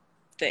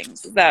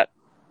things. Is that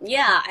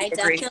Yeah, I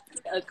Agree.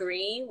 definitely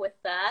agree with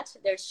that.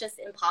 There's just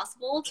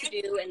impossible to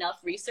do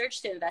enough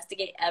research to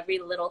investigate every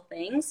little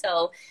thing.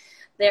 So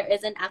there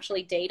isn't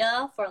actually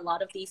data for a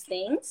lot of these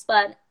things,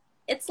 but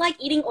it's like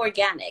eating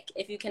organic.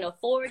 If you can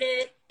afford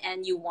it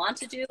and you want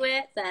to do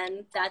it,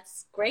 then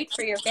that's great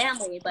for your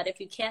family. But if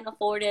you can't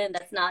afford it and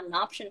that's not an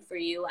option for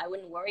you, I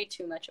wouldn't worry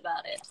too much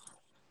about it.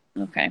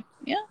 Okay.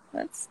 Yeah,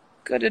 that's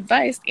good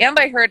advice. And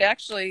I heard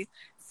actually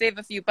save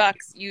a few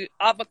bucks. You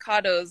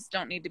avocados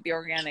don't need to be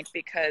organic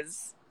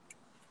because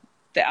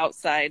the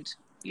outside,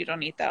 you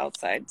don't eat the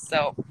outside.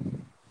 So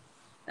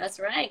That's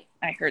right.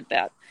 I heard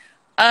that.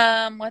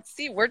 Let's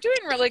see. We're doing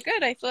really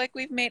good. I feel like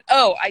we've made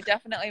I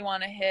definitely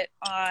want to hit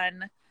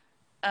on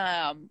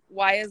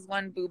why is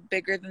one boob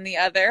bigger than the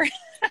other?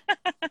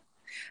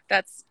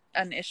 That's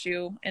an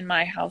issue in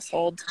my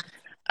household.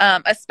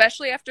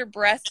 Especially after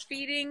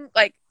breastfeeding.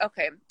 Like,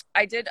 okay,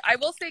 I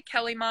will say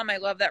Kelly Mom, I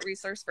love that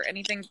resource for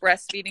anything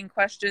breastfeeding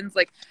questions.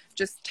 Like,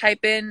 just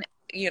type in,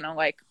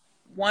 like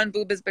one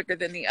boob is bigger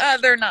than the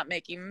other, not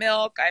making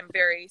milk. I'm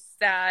very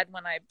sad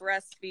when I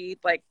breastfeed.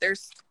 Like,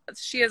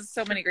 she has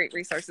so many great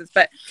resources.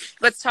 But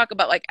let's talk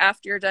about like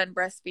after you're done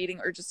breastfeeding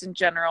or just in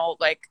general,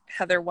 like,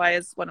 Heather, why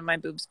is one of my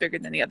boobs bigger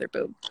than the other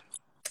boob?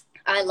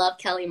 I love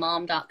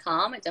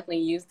kellymom.com. I definitely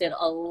used it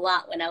a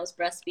lot when I was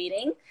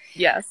breastfeeding.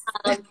 Yes.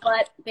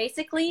 But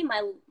basically,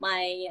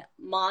 my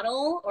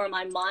model or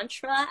my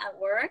mantra at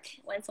work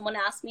when someone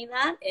asks me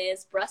that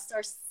is breasts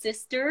are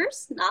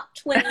sisters, not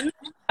twins.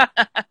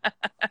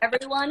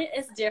 Everyone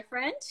is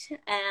different,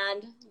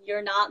 and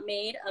you're not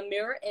made a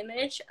mirror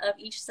image of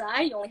each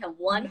side. You only have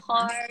one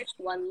heart,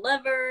 one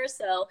liver,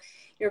 so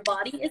your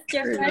body is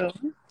different.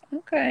 True.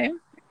 Okay.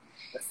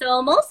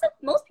 So most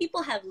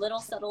people have little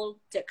subtle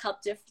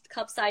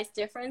cup size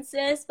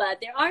differences, but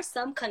there are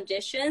some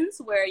conditions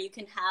where you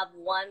can have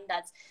one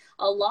that's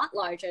a lot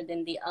larger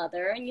than the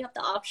other, and you have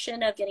the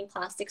option of getting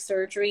plastic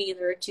surgery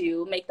either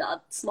to make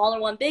the smaller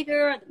one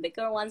bigger or the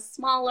bigger one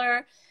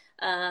smaller.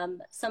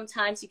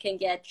 Sometimes you can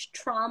get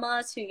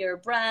trauma to your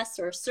breasts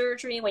or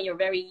surgery when you're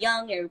very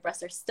young, your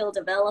breasts are still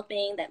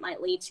developing. That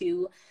might lead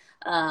to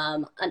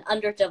an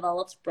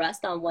underdeveloped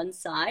breast on one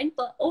side,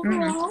 but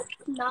overall,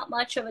 not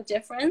much of a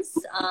difference.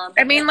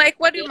 I mean, like,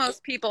 what do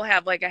most people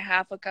have? Like a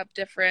half a cup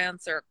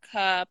difference or a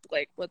cup?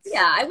 Like, what's?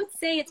 Yeah, I would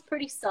say it's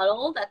pretty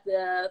subtle that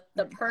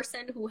the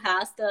person who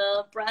has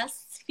the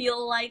breasts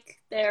feel like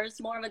there's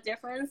more of a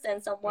difference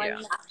than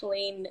someone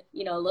actually,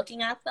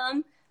 looking at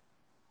them.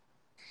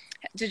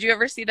 Did you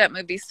ever see that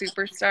movie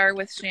Superstar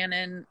with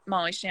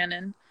Molly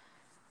Shannon?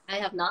 I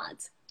have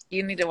not.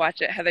 You need to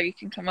watch it, Heather. You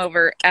can come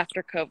over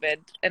after COVID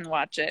and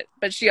watch it.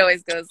 But she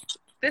always goes,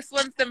 this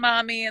one's the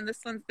mommy and this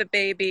one's the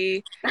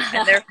baby,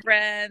 and they're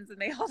friends and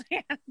they hold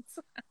hands.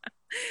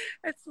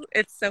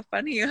 It's so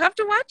funny. You have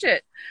to watch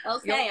it.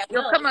 Okay,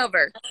 you'll come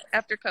over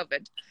after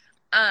COVID.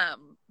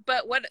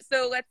 But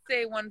so let's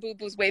say one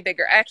boob was way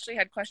bigger. I actually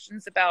had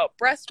questions about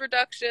breast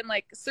reduction,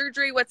 like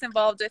surgery, what's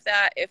involved with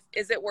that?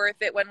 Is it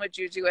worth it? When would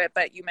you do it?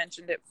 But you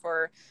mentioned it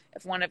for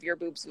if one of your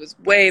boobs was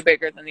way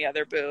bigger than the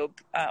other boob,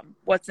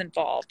 what's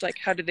involved? Like,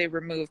 how do they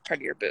remove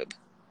part of your boob?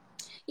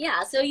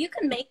 Yeah, so you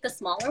can make the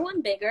smaller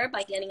one bigger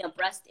by getting a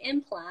breast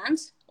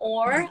implant,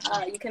 or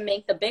you can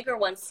make the bigger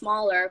one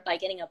smaller by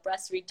getting a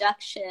breast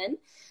reduction.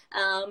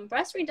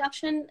 Breast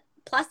reduction,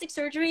 plastic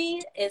surgery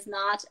is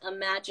not a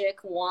magic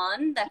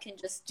wand that can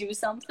just do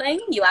something.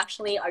 You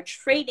actually are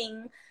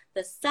trading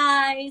the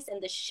size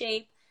and the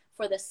shape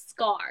for the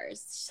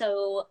scars.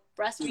 So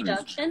breast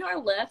reduction or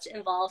lift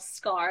involves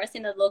scars,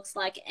 and it looks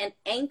like an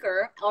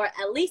anchor or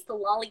at least a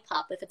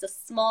lollipop if it's a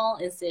small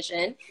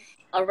incision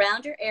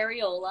around your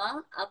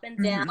areola, up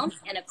and down,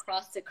 and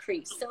across the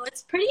crease. So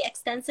it's pretty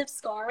extensive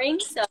scarring.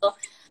 So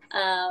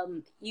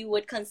you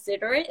would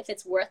consider it if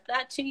it's worth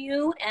that to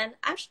you. And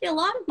actually, a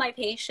lot of my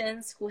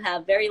patients who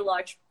have very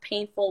large,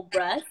 painful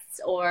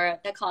breasts or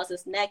that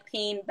causes neck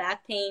pain,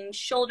 back pain,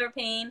 shoulder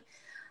pain,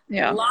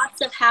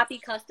 lots of happy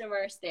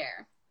customers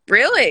there.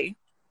 Really?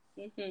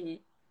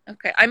 Mm-hmm.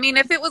 Okay. I mean,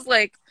 if it was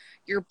like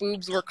your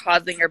boobs were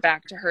causing your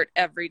back to hurt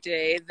every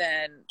day,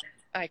 then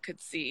I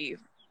could see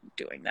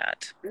doing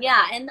that.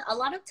 Yeah, and a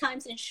lot of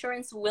times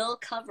insurance will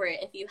cover it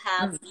if you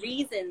have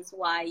reasons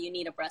why you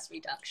need a breast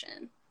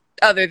reduction.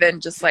 Other than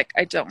just like,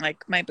 I don't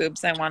like my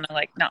boobs, I want to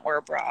like not wear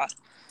a bra.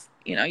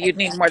 You'd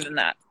need more than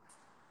that.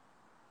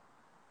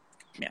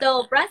 Yeah.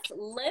 So breast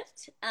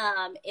lift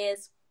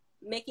is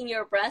making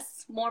your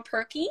breasts more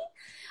perky.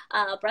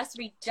 Breast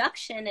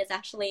reduction is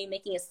actually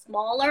making it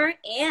smaller,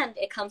 and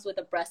it comes with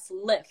a breast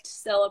lift.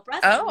 So a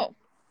breast lift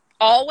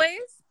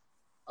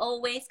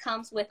always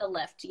comes with a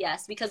lift,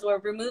 yes, because we're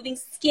removing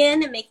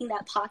skin and making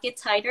that pocket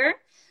tighter.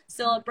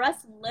 So a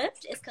breast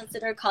lift is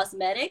considered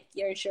cosmetic.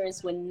 Your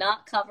insurance would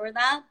not cover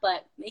that,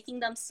 but making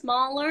them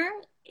smaller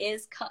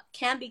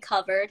can be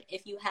covered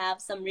if you have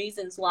some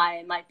reasons why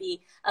it might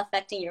be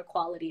affecting your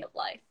quality of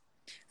life.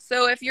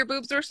 So if your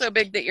boobs were so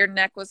big that your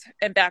neck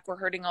and back were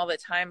hurting all the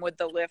time with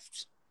the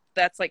lift,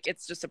 that's like,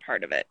 it's just a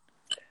part of it.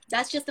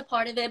 That's just a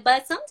part of it.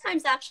 But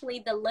sometimes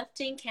actually the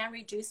lifting can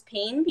reduce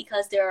pain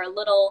because there are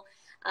little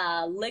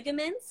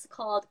ligaments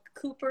called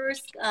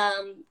Cooper's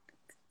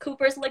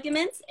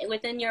ligaments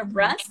within your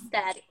breasts,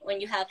 that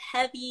when you have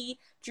heavy,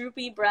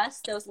 droopy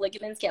breasts, those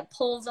ligaments get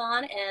pulled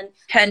on and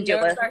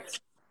Pendulous. Yes,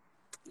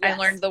 I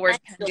learned the word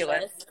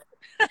pendulous.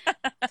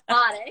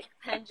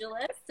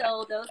 Pendulous.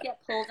 So those get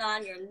pulled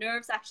on, your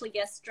nerves actually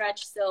get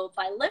stretched. So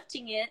by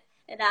lifting it,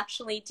 it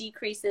actually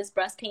decreases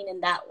breast pain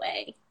in that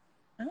way.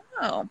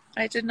 Oh,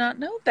 I did not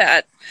know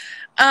that.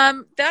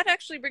 That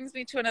actually brings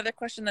me to another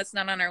question that's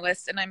not on our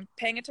list, and I'm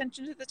paying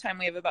attention to the time.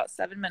 We have about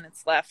 7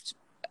 minutes left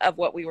of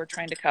what we were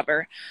trying to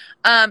cover.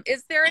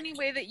 Is there any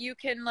way that you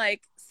can,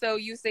 like, so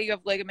you say you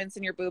have ligaments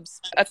in your boobs.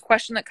 A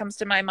question that comes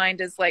to my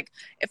mind is, like,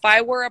 if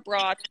I wore a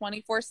bra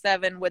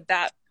 24/7, would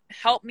that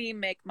help me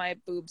make my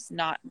boobs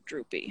not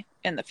droopy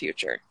in the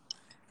future?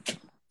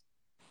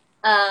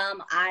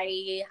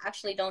 I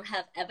actually don't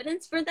have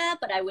evidence for that,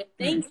 but I would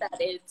think that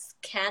it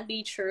can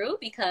be true,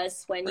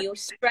 because when you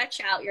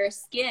stretch out your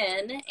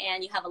skin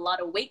and you have a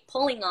lot of weight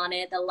pulling on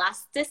it, the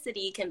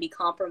elasticity can be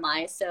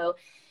compromised. So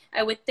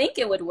I would think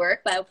it would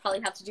work, but I would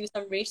probably have to do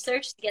some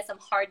research to get some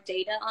hard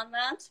data on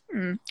that.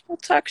 We'll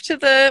talk to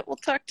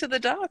the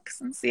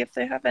docs and see if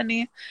they have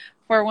any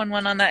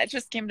 411 on that. It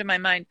just came to my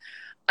mind.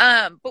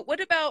 But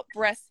what about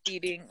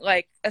breastfeeding?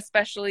 Like,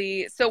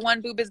 especially, so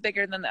one boob is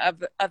bigger than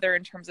the other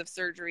in terms of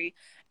surgery.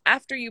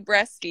 After you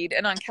breastfeed,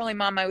 and on Kelly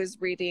Mom, I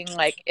was reading,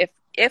 like,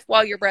 if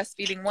while you're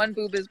breastfeeding, one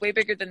boob is way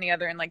bigger than the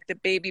other, and like the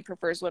baby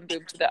prefers one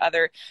boob to the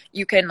other,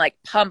 you can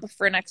like pump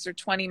for an extra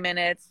 20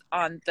 minutes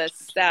on the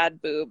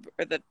SAD boob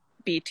or the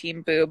B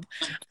team boob,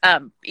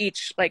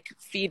 each like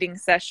feeding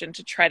session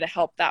to try to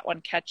help that one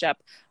catch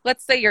up.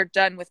 Let's say you're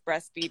done with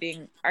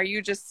breastfeeding. Are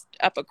you just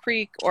up a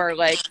creek, or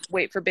like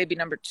wait for baby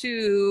number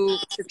 2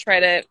 to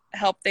try to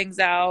help things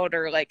out?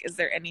 Or like, is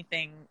there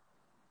anything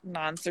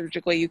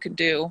non-surgically you can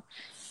do?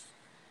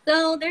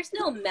 So there's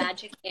no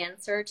magic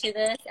answer to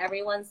this.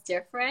 Everyone's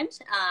different.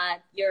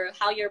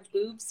 How your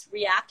boobs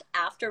react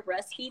after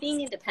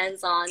breastfeeding, it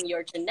depends on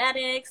your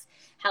genetics,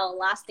 how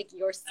elastic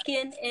your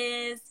skin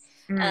is,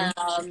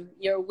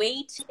 your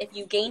weight. If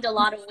you gained a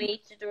lot of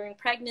weight during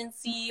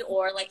pregnancy,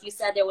 or like you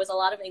said, there was a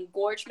lot of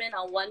engorgement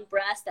on one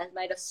breast that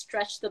might have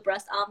stretched the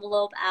breast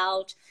envelope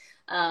out.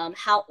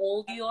 How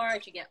old you are.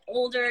 As you get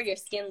older, your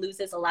skin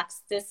loses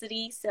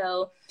elasticity.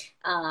 So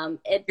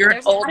You're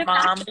an old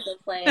mom. In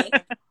play.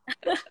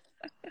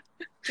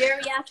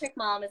 Geriatric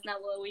mom is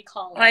not what we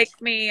call it.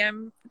 Like me,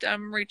 I'm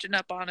reaching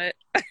up on it.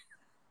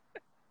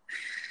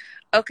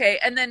 Okay,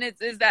 and then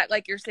is that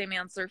like your same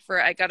answer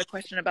for, I got a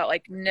question about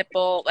like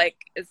nipple, like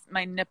is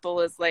my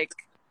nipple is like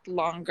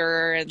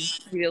longer and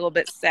maybe a little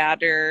bit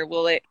sadder,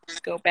 will it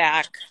go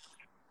back?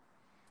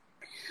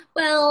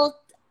 Well,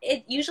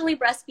 it usually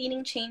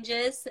breastfeeding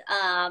changes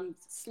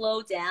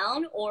slow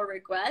down or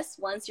regress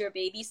once your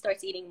baby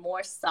starts eating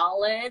more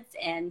solids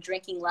and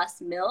drinking less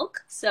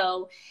milk.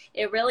 So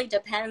it really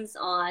depends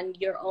on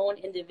your own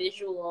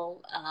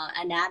individual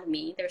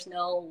anatomy. There's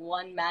no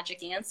one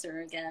magic answer,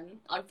 again,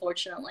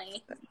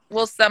 unfortunately.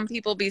 Will some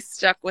people be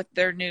stuck with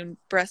their new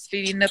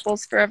breastfeeding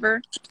nipples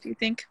forever, do you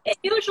think? It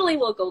usually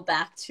will go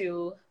back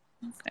to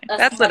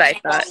that's what I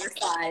thought.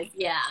 Size.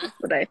 Yeah. That's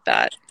what I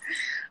thought.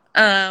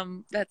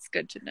 That's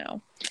good to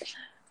know.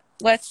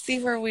 Let's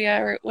see where we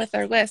are with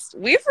our list.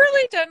 We've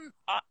really done,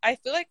 I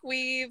feel like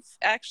we've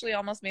actually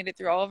almost made it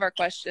through all of our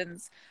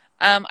questions.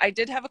 I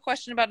did have a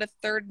question about a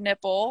third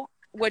nipple,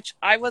 which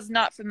I was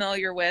not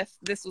familiar with.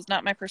 This was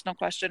not my personal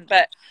question,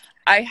 but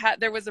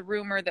there was a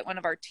rumor that one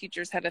of our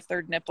teachers had a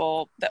third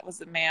nipple that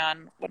was a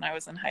man when I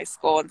was in high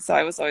school. And so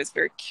I was always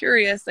very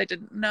curious. I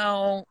didn't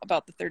know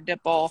about the third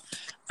nipple.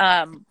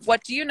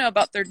 What do you know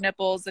about third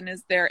nipples? And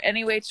is there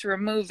any way to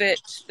remove it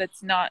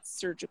that's not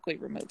surgically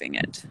removing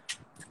it?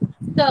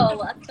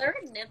 So a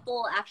third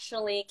nipple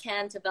actually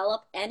can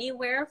develop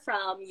anywhere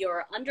from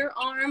your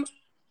underarm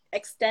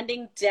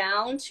extending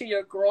down to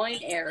your groin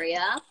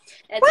area.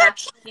 It's what?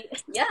 Actually,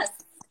 yes.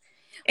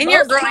 In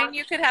your groin,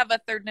 you could have a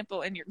third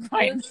nipple in your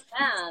groin. You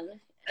can.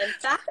 In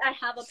fact, I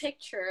have a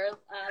picture.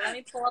 Let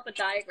me pull up a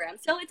diagram.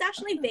 So it's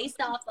actually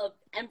based off of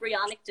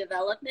embryonic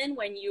development.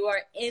 When you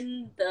are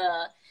in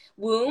the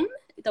womb,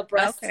 the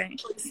breasts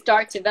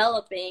start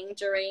developing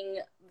during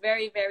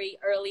very, very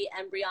early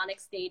embryonic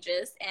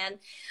stages. And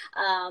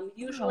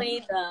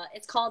usually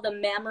it's called the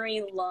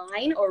mammary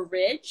line or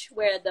ridge,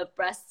 where the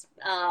breast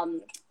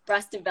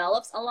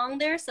develops along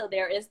there. So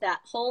there is that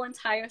whole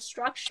entire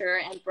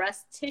structure, and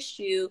breast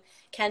tissue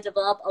can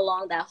develop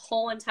along that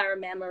whole entire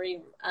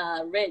mammary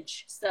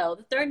ridge. So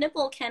the third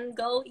nipple can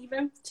go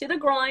even to the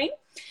groin.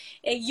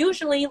 It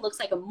usually looks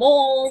like a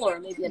mole or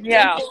maybe a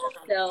dimple.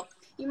 So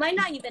you might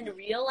not even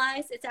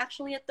realize it's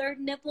actually a third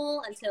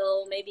nipple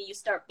until maybe you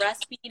start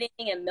breastfeeding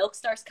and milk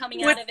starts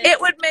coming out of it.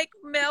 It would make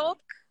milk?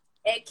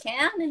 It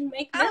can and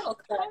make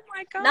milk. Oh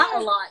my God. Not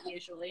a lot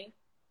usually.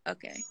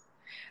 Okay.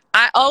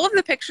 All of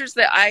the pictures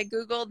that I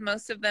Googled,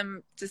 most of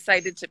them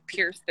decided to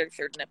pierce their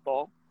third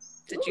nipple.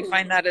 Did you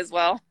find that as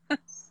well?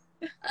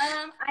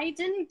 I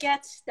didn't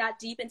get that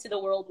deep into the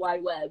World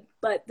Wide Web,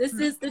 but this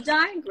is the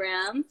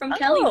diagram from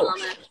Kelly Mom,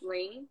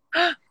 actually.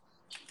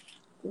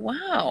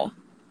 Wow.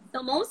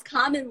 So most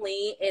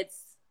commonly,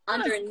 it's Huh.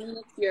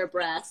 underneath your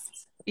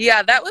breast.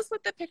 Yeah, that was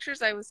what the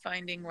pictures I was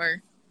finding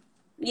were.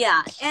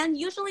 Yeah, and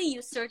usually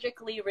you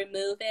surgically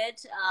remove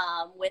it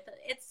with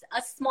it's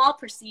a small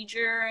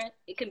procedure.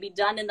 It can be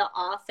done in the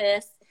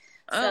office.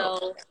 Oh,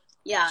 So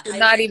yeah, so I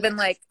not would. even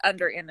like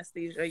under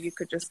anesthesia. You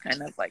could just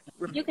kind of like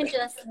You remove can it.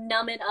 just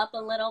numb it up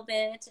a little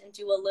bit and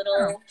do a Oh,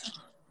 little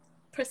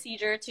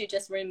procedure to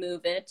just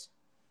remove it.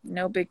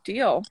 no big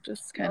deal.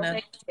 Just kind No of,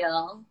 big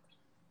deal.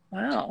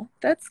 wow,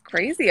 that's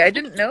crazy. I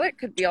didn't know it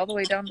could be all the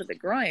way down to the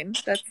groin.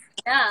 That's,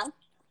 Yeah,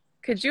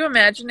 could you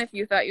imagine if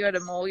you thought you had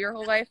a mole your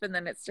whole life and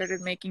then it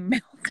started making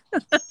milk?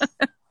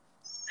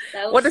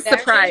 that would What be a very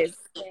surprise.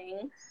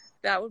 interesting.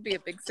 That would be a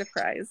big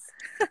surprise.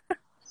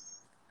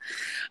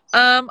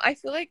 I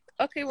feel like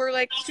okay, we're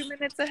like 2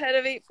 minutes ahead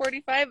of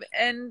 8:45.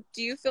 And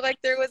do you feel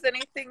like there was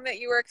anything that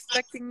you were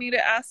expecting me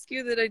to ask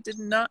you that I did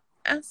not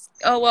ask?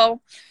 Oh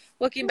well,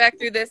 looking back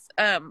through this,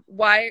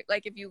 why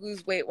like if you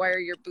lose weight, why are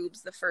your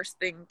boobs the first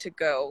thing to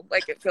go?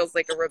 Like it feels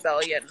like a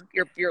rebellion.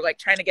 You're like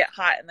trying to get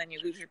hot and then you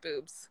lose your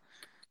boobs.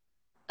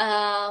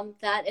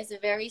 That is a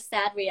very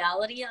sad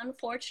reality,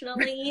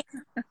 unfortunately.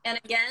 And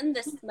again,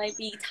 this might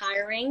be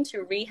tiring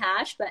to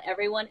rehash, but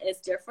everyone is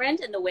different,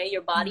 and the way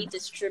your body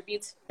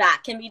distributes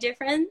fat can be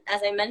different.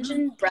 As I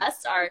mentioned,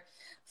 breasts are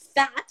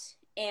fat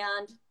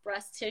and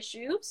breast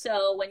tissue.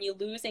 So when you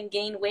lose and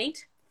gain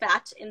weight,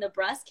 fat in the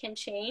breast can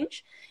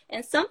change.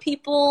 And some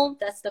people,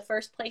 that's the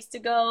first place to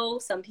go.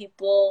 Some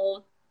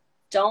people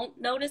don't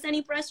notice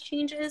any breast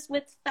changes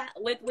with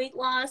weight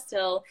loss.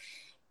 So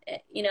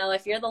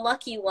if you're the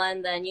lucky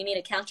one, then you need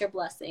to count your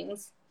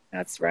blessings.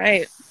 That's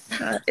right.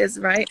 That is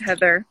right,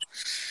 Heather.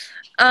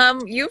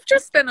 You've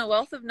just been a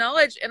wealth of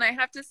knowledge, and I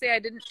have to say I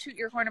didn't toot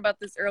your horn about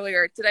this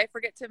earlier. Did I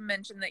forget to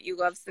mention that you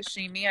love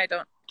sashimi? I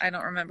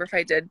don't remember if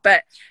I did,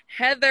 but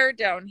Heather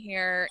down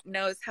here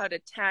knows how to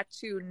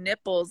tattoo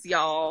nipples,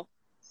 y'all.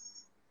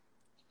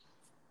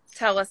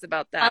 Tell us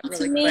about that Come to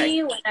really quick.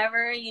 me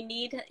whenever you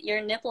need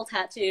your nipple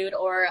tattooed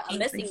or a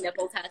missing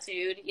nipple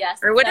tattooed. Yes.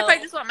 Or what if So, I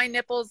just want my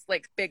nipples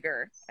like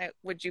bigger?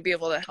 Would you be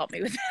able to help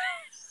me with that?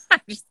 I'm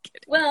just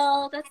kidding.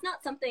 well, that's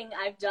not something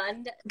I've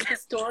done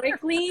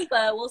historically,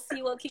 but we'll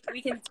see what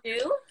we can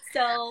do.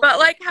 So, But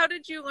like, how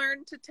did you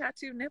learn to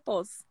tattoo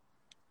nipples?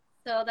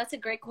 so that's a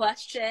great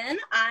question.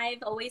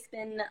 I've always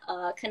been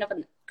kind of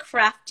a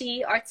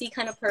crafty, artsy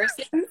kind of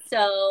person.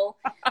 So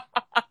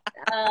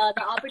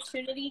the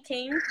opportunity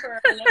came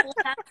for nipple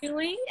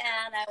tattooing,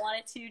 and I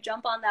wanted to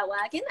jump on that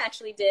wagon. I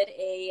actually did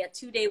a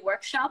 2-day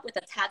workshop with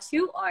a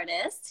tattoo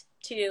artist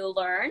to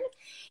learn,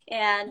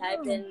 and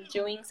I've been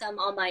doing some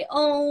on my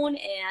own,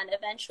 and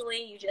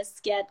eventually you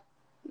just get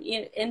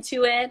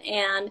into it.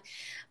 And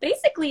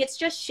basically it's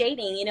just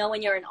shading.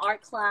 When you're in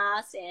art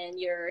class and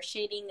you're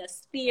shading a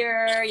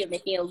spear, you're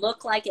making it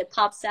look like it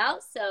pops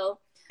out. So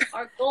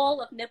our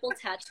goal of nipple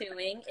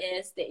tattooing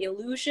is the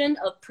illusion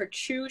of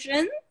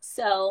protrusion.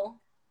 So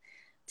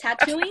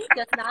tattooing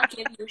does not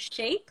give you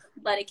shape,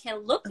 but it can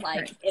look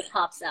like Okay. it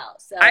pops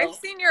out. So I've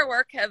seen your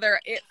work, Heather.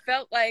 It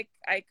felt like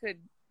I could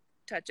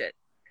touch it.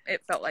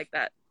 It felt like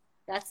that.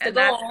 that's the And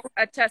that's goal.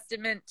 a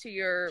testament to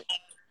your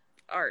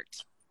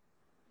art.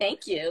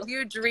 Thank you. Do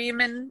you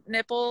dream in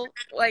nipple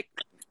like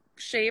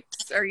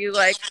shapes? Are you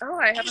like, oh,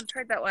 I haven't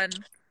tried that one?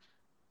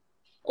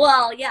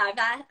 Well, yeah,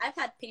 I've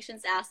had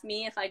patients ask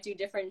me if I do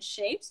different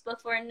shapes,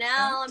 but for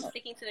now I'm Oh,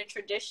 sticking to the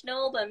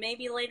traditional, but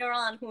maybe later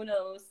on, who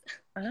knows?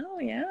 oh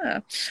yeah.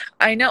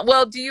 I know.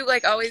 Well, do you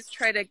like always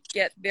try to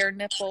get their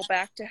nipple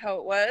back to how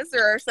it was?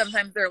 Or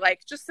sometimes they're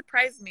like, just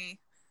surprise me.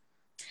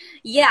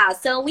 Yeah,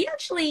 so we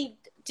actually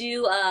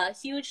do a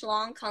huge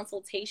long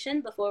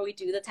consultation before we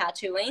do the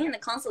tattooing, and the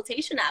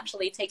consultation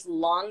actually takes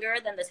longer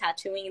than the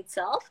tattooing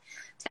itself.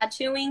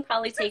 Tattooing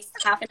probably takes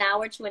half an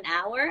hour to an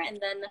hour, and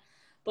then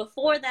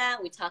before that,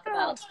 we talk Oh.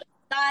 about the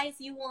size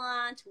you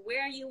want,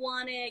 where you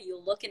want it. You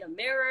look in a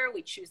mirror,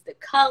 we choose the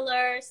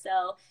color.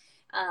 So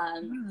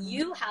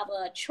you have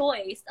a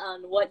choice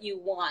on what you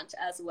want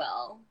as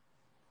well.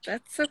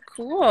 That's so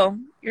cool.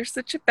 You're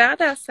such a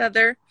badass,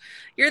 Heather.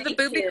 You're the Thank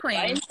booby you. I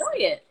queen. enjoy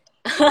it.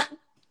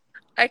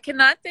 I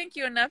cannot thank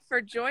you enough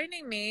for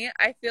joining me.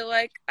 I feel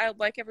like I would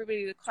like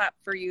everybody to clap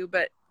for you,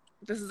 but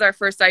this is our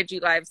first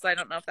IG live, so I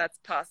don't know if that's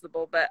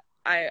possible, but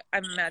I'm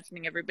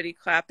imagining everybody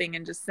clapping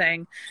and just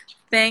saying,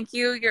 thank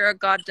you. You're a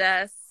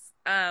goddess.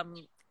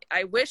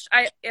 I wish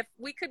if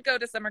we could go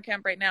to summer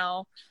camp right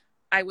now,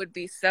 I would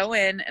be so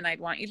in and I'd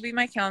want you to be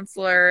my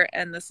counselor.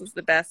 And this was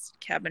the best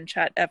cabin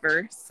chat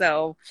ever.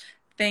 So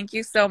thank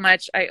you so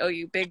much. I owe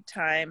you big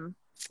time.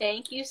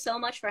 Thank you so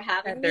much for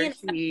having me. Heather And I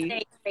have to T.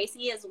 say,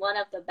 Tracy is one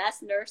of the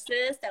best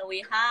nurses that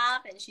we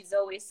have, and she's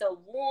always so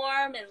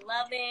warm and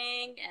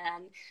loving.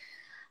 And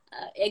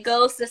it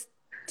goes this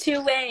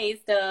two ways,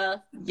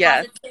 the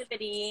Yes.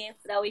 positivity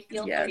that we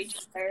feel for each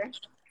Yes. other.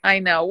 I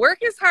know. Work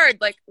is hard.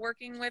 Like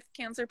working with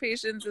cancer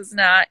patients is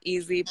not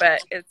easy,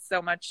 but it's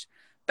so much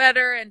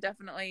better and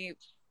definitely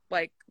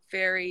like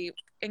very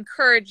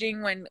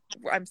encouraging when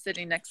I'm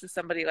sitting next to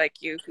somebody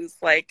like you who's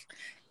like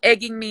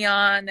egging me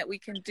on that we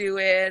can do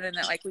it and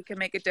that like we can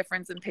make a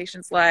difference in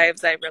patients'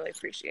 lives. I really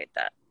appreciate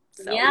that.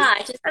 So Yeah, I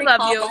just I love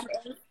recall you.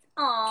 one.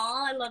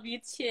 Aw, I love you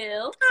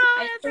too.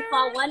 I Oh, just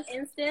recall Heather. one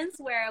instance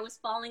where I was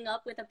following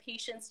up with a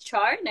patient's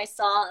chart and I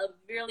saw a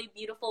really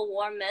beautiful,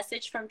 warm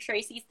message from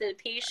Tracy to the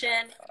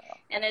patient,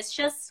 and it's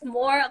just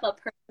more of a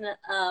person,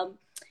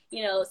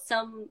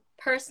 some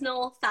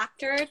personal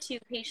factor to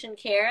patient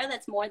care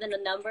that's more than a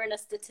number and a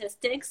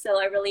statistic. So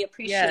I really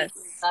appreciate Yes.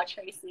 you about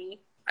Tracy.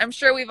 I'm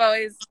sure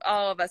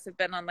all of us have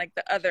been on like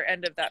the other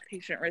end of that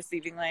patient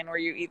receiving line where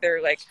you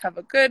either like have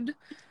a good,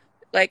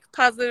 like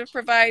positive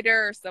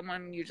provider or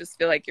someone you just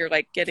feel like you're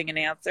like getting an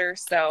answer.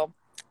 So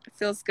it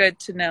feels good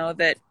to know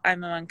that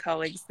I'm among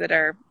colleagues that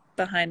are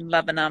behind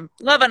loving on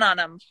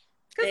them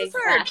because it's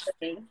hard.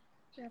 Exactly.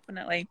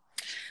 Definitely.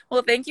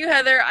 Well, thank you,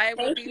 Heather. I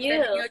will Thank be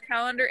sending you you. a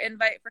calendar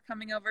invite for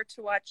coming over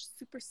to watch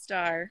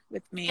Superstar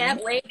with me.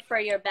 Can't wait for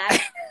your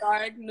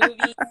backyard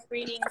movie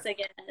screenings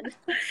again.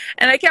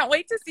 And I can't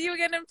wait to see you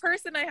again in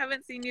person. I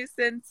haven't seen you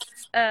since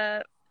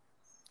the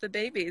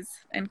babies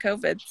and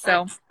COVID.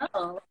 So,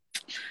 Oh,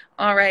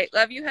 all right.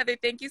 Love you, Heather.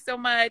 Thank you so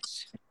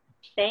much.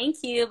 thank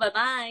you. Bye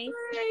bye.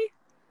 Bye.